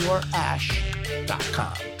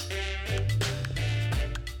BetYourAsh.com.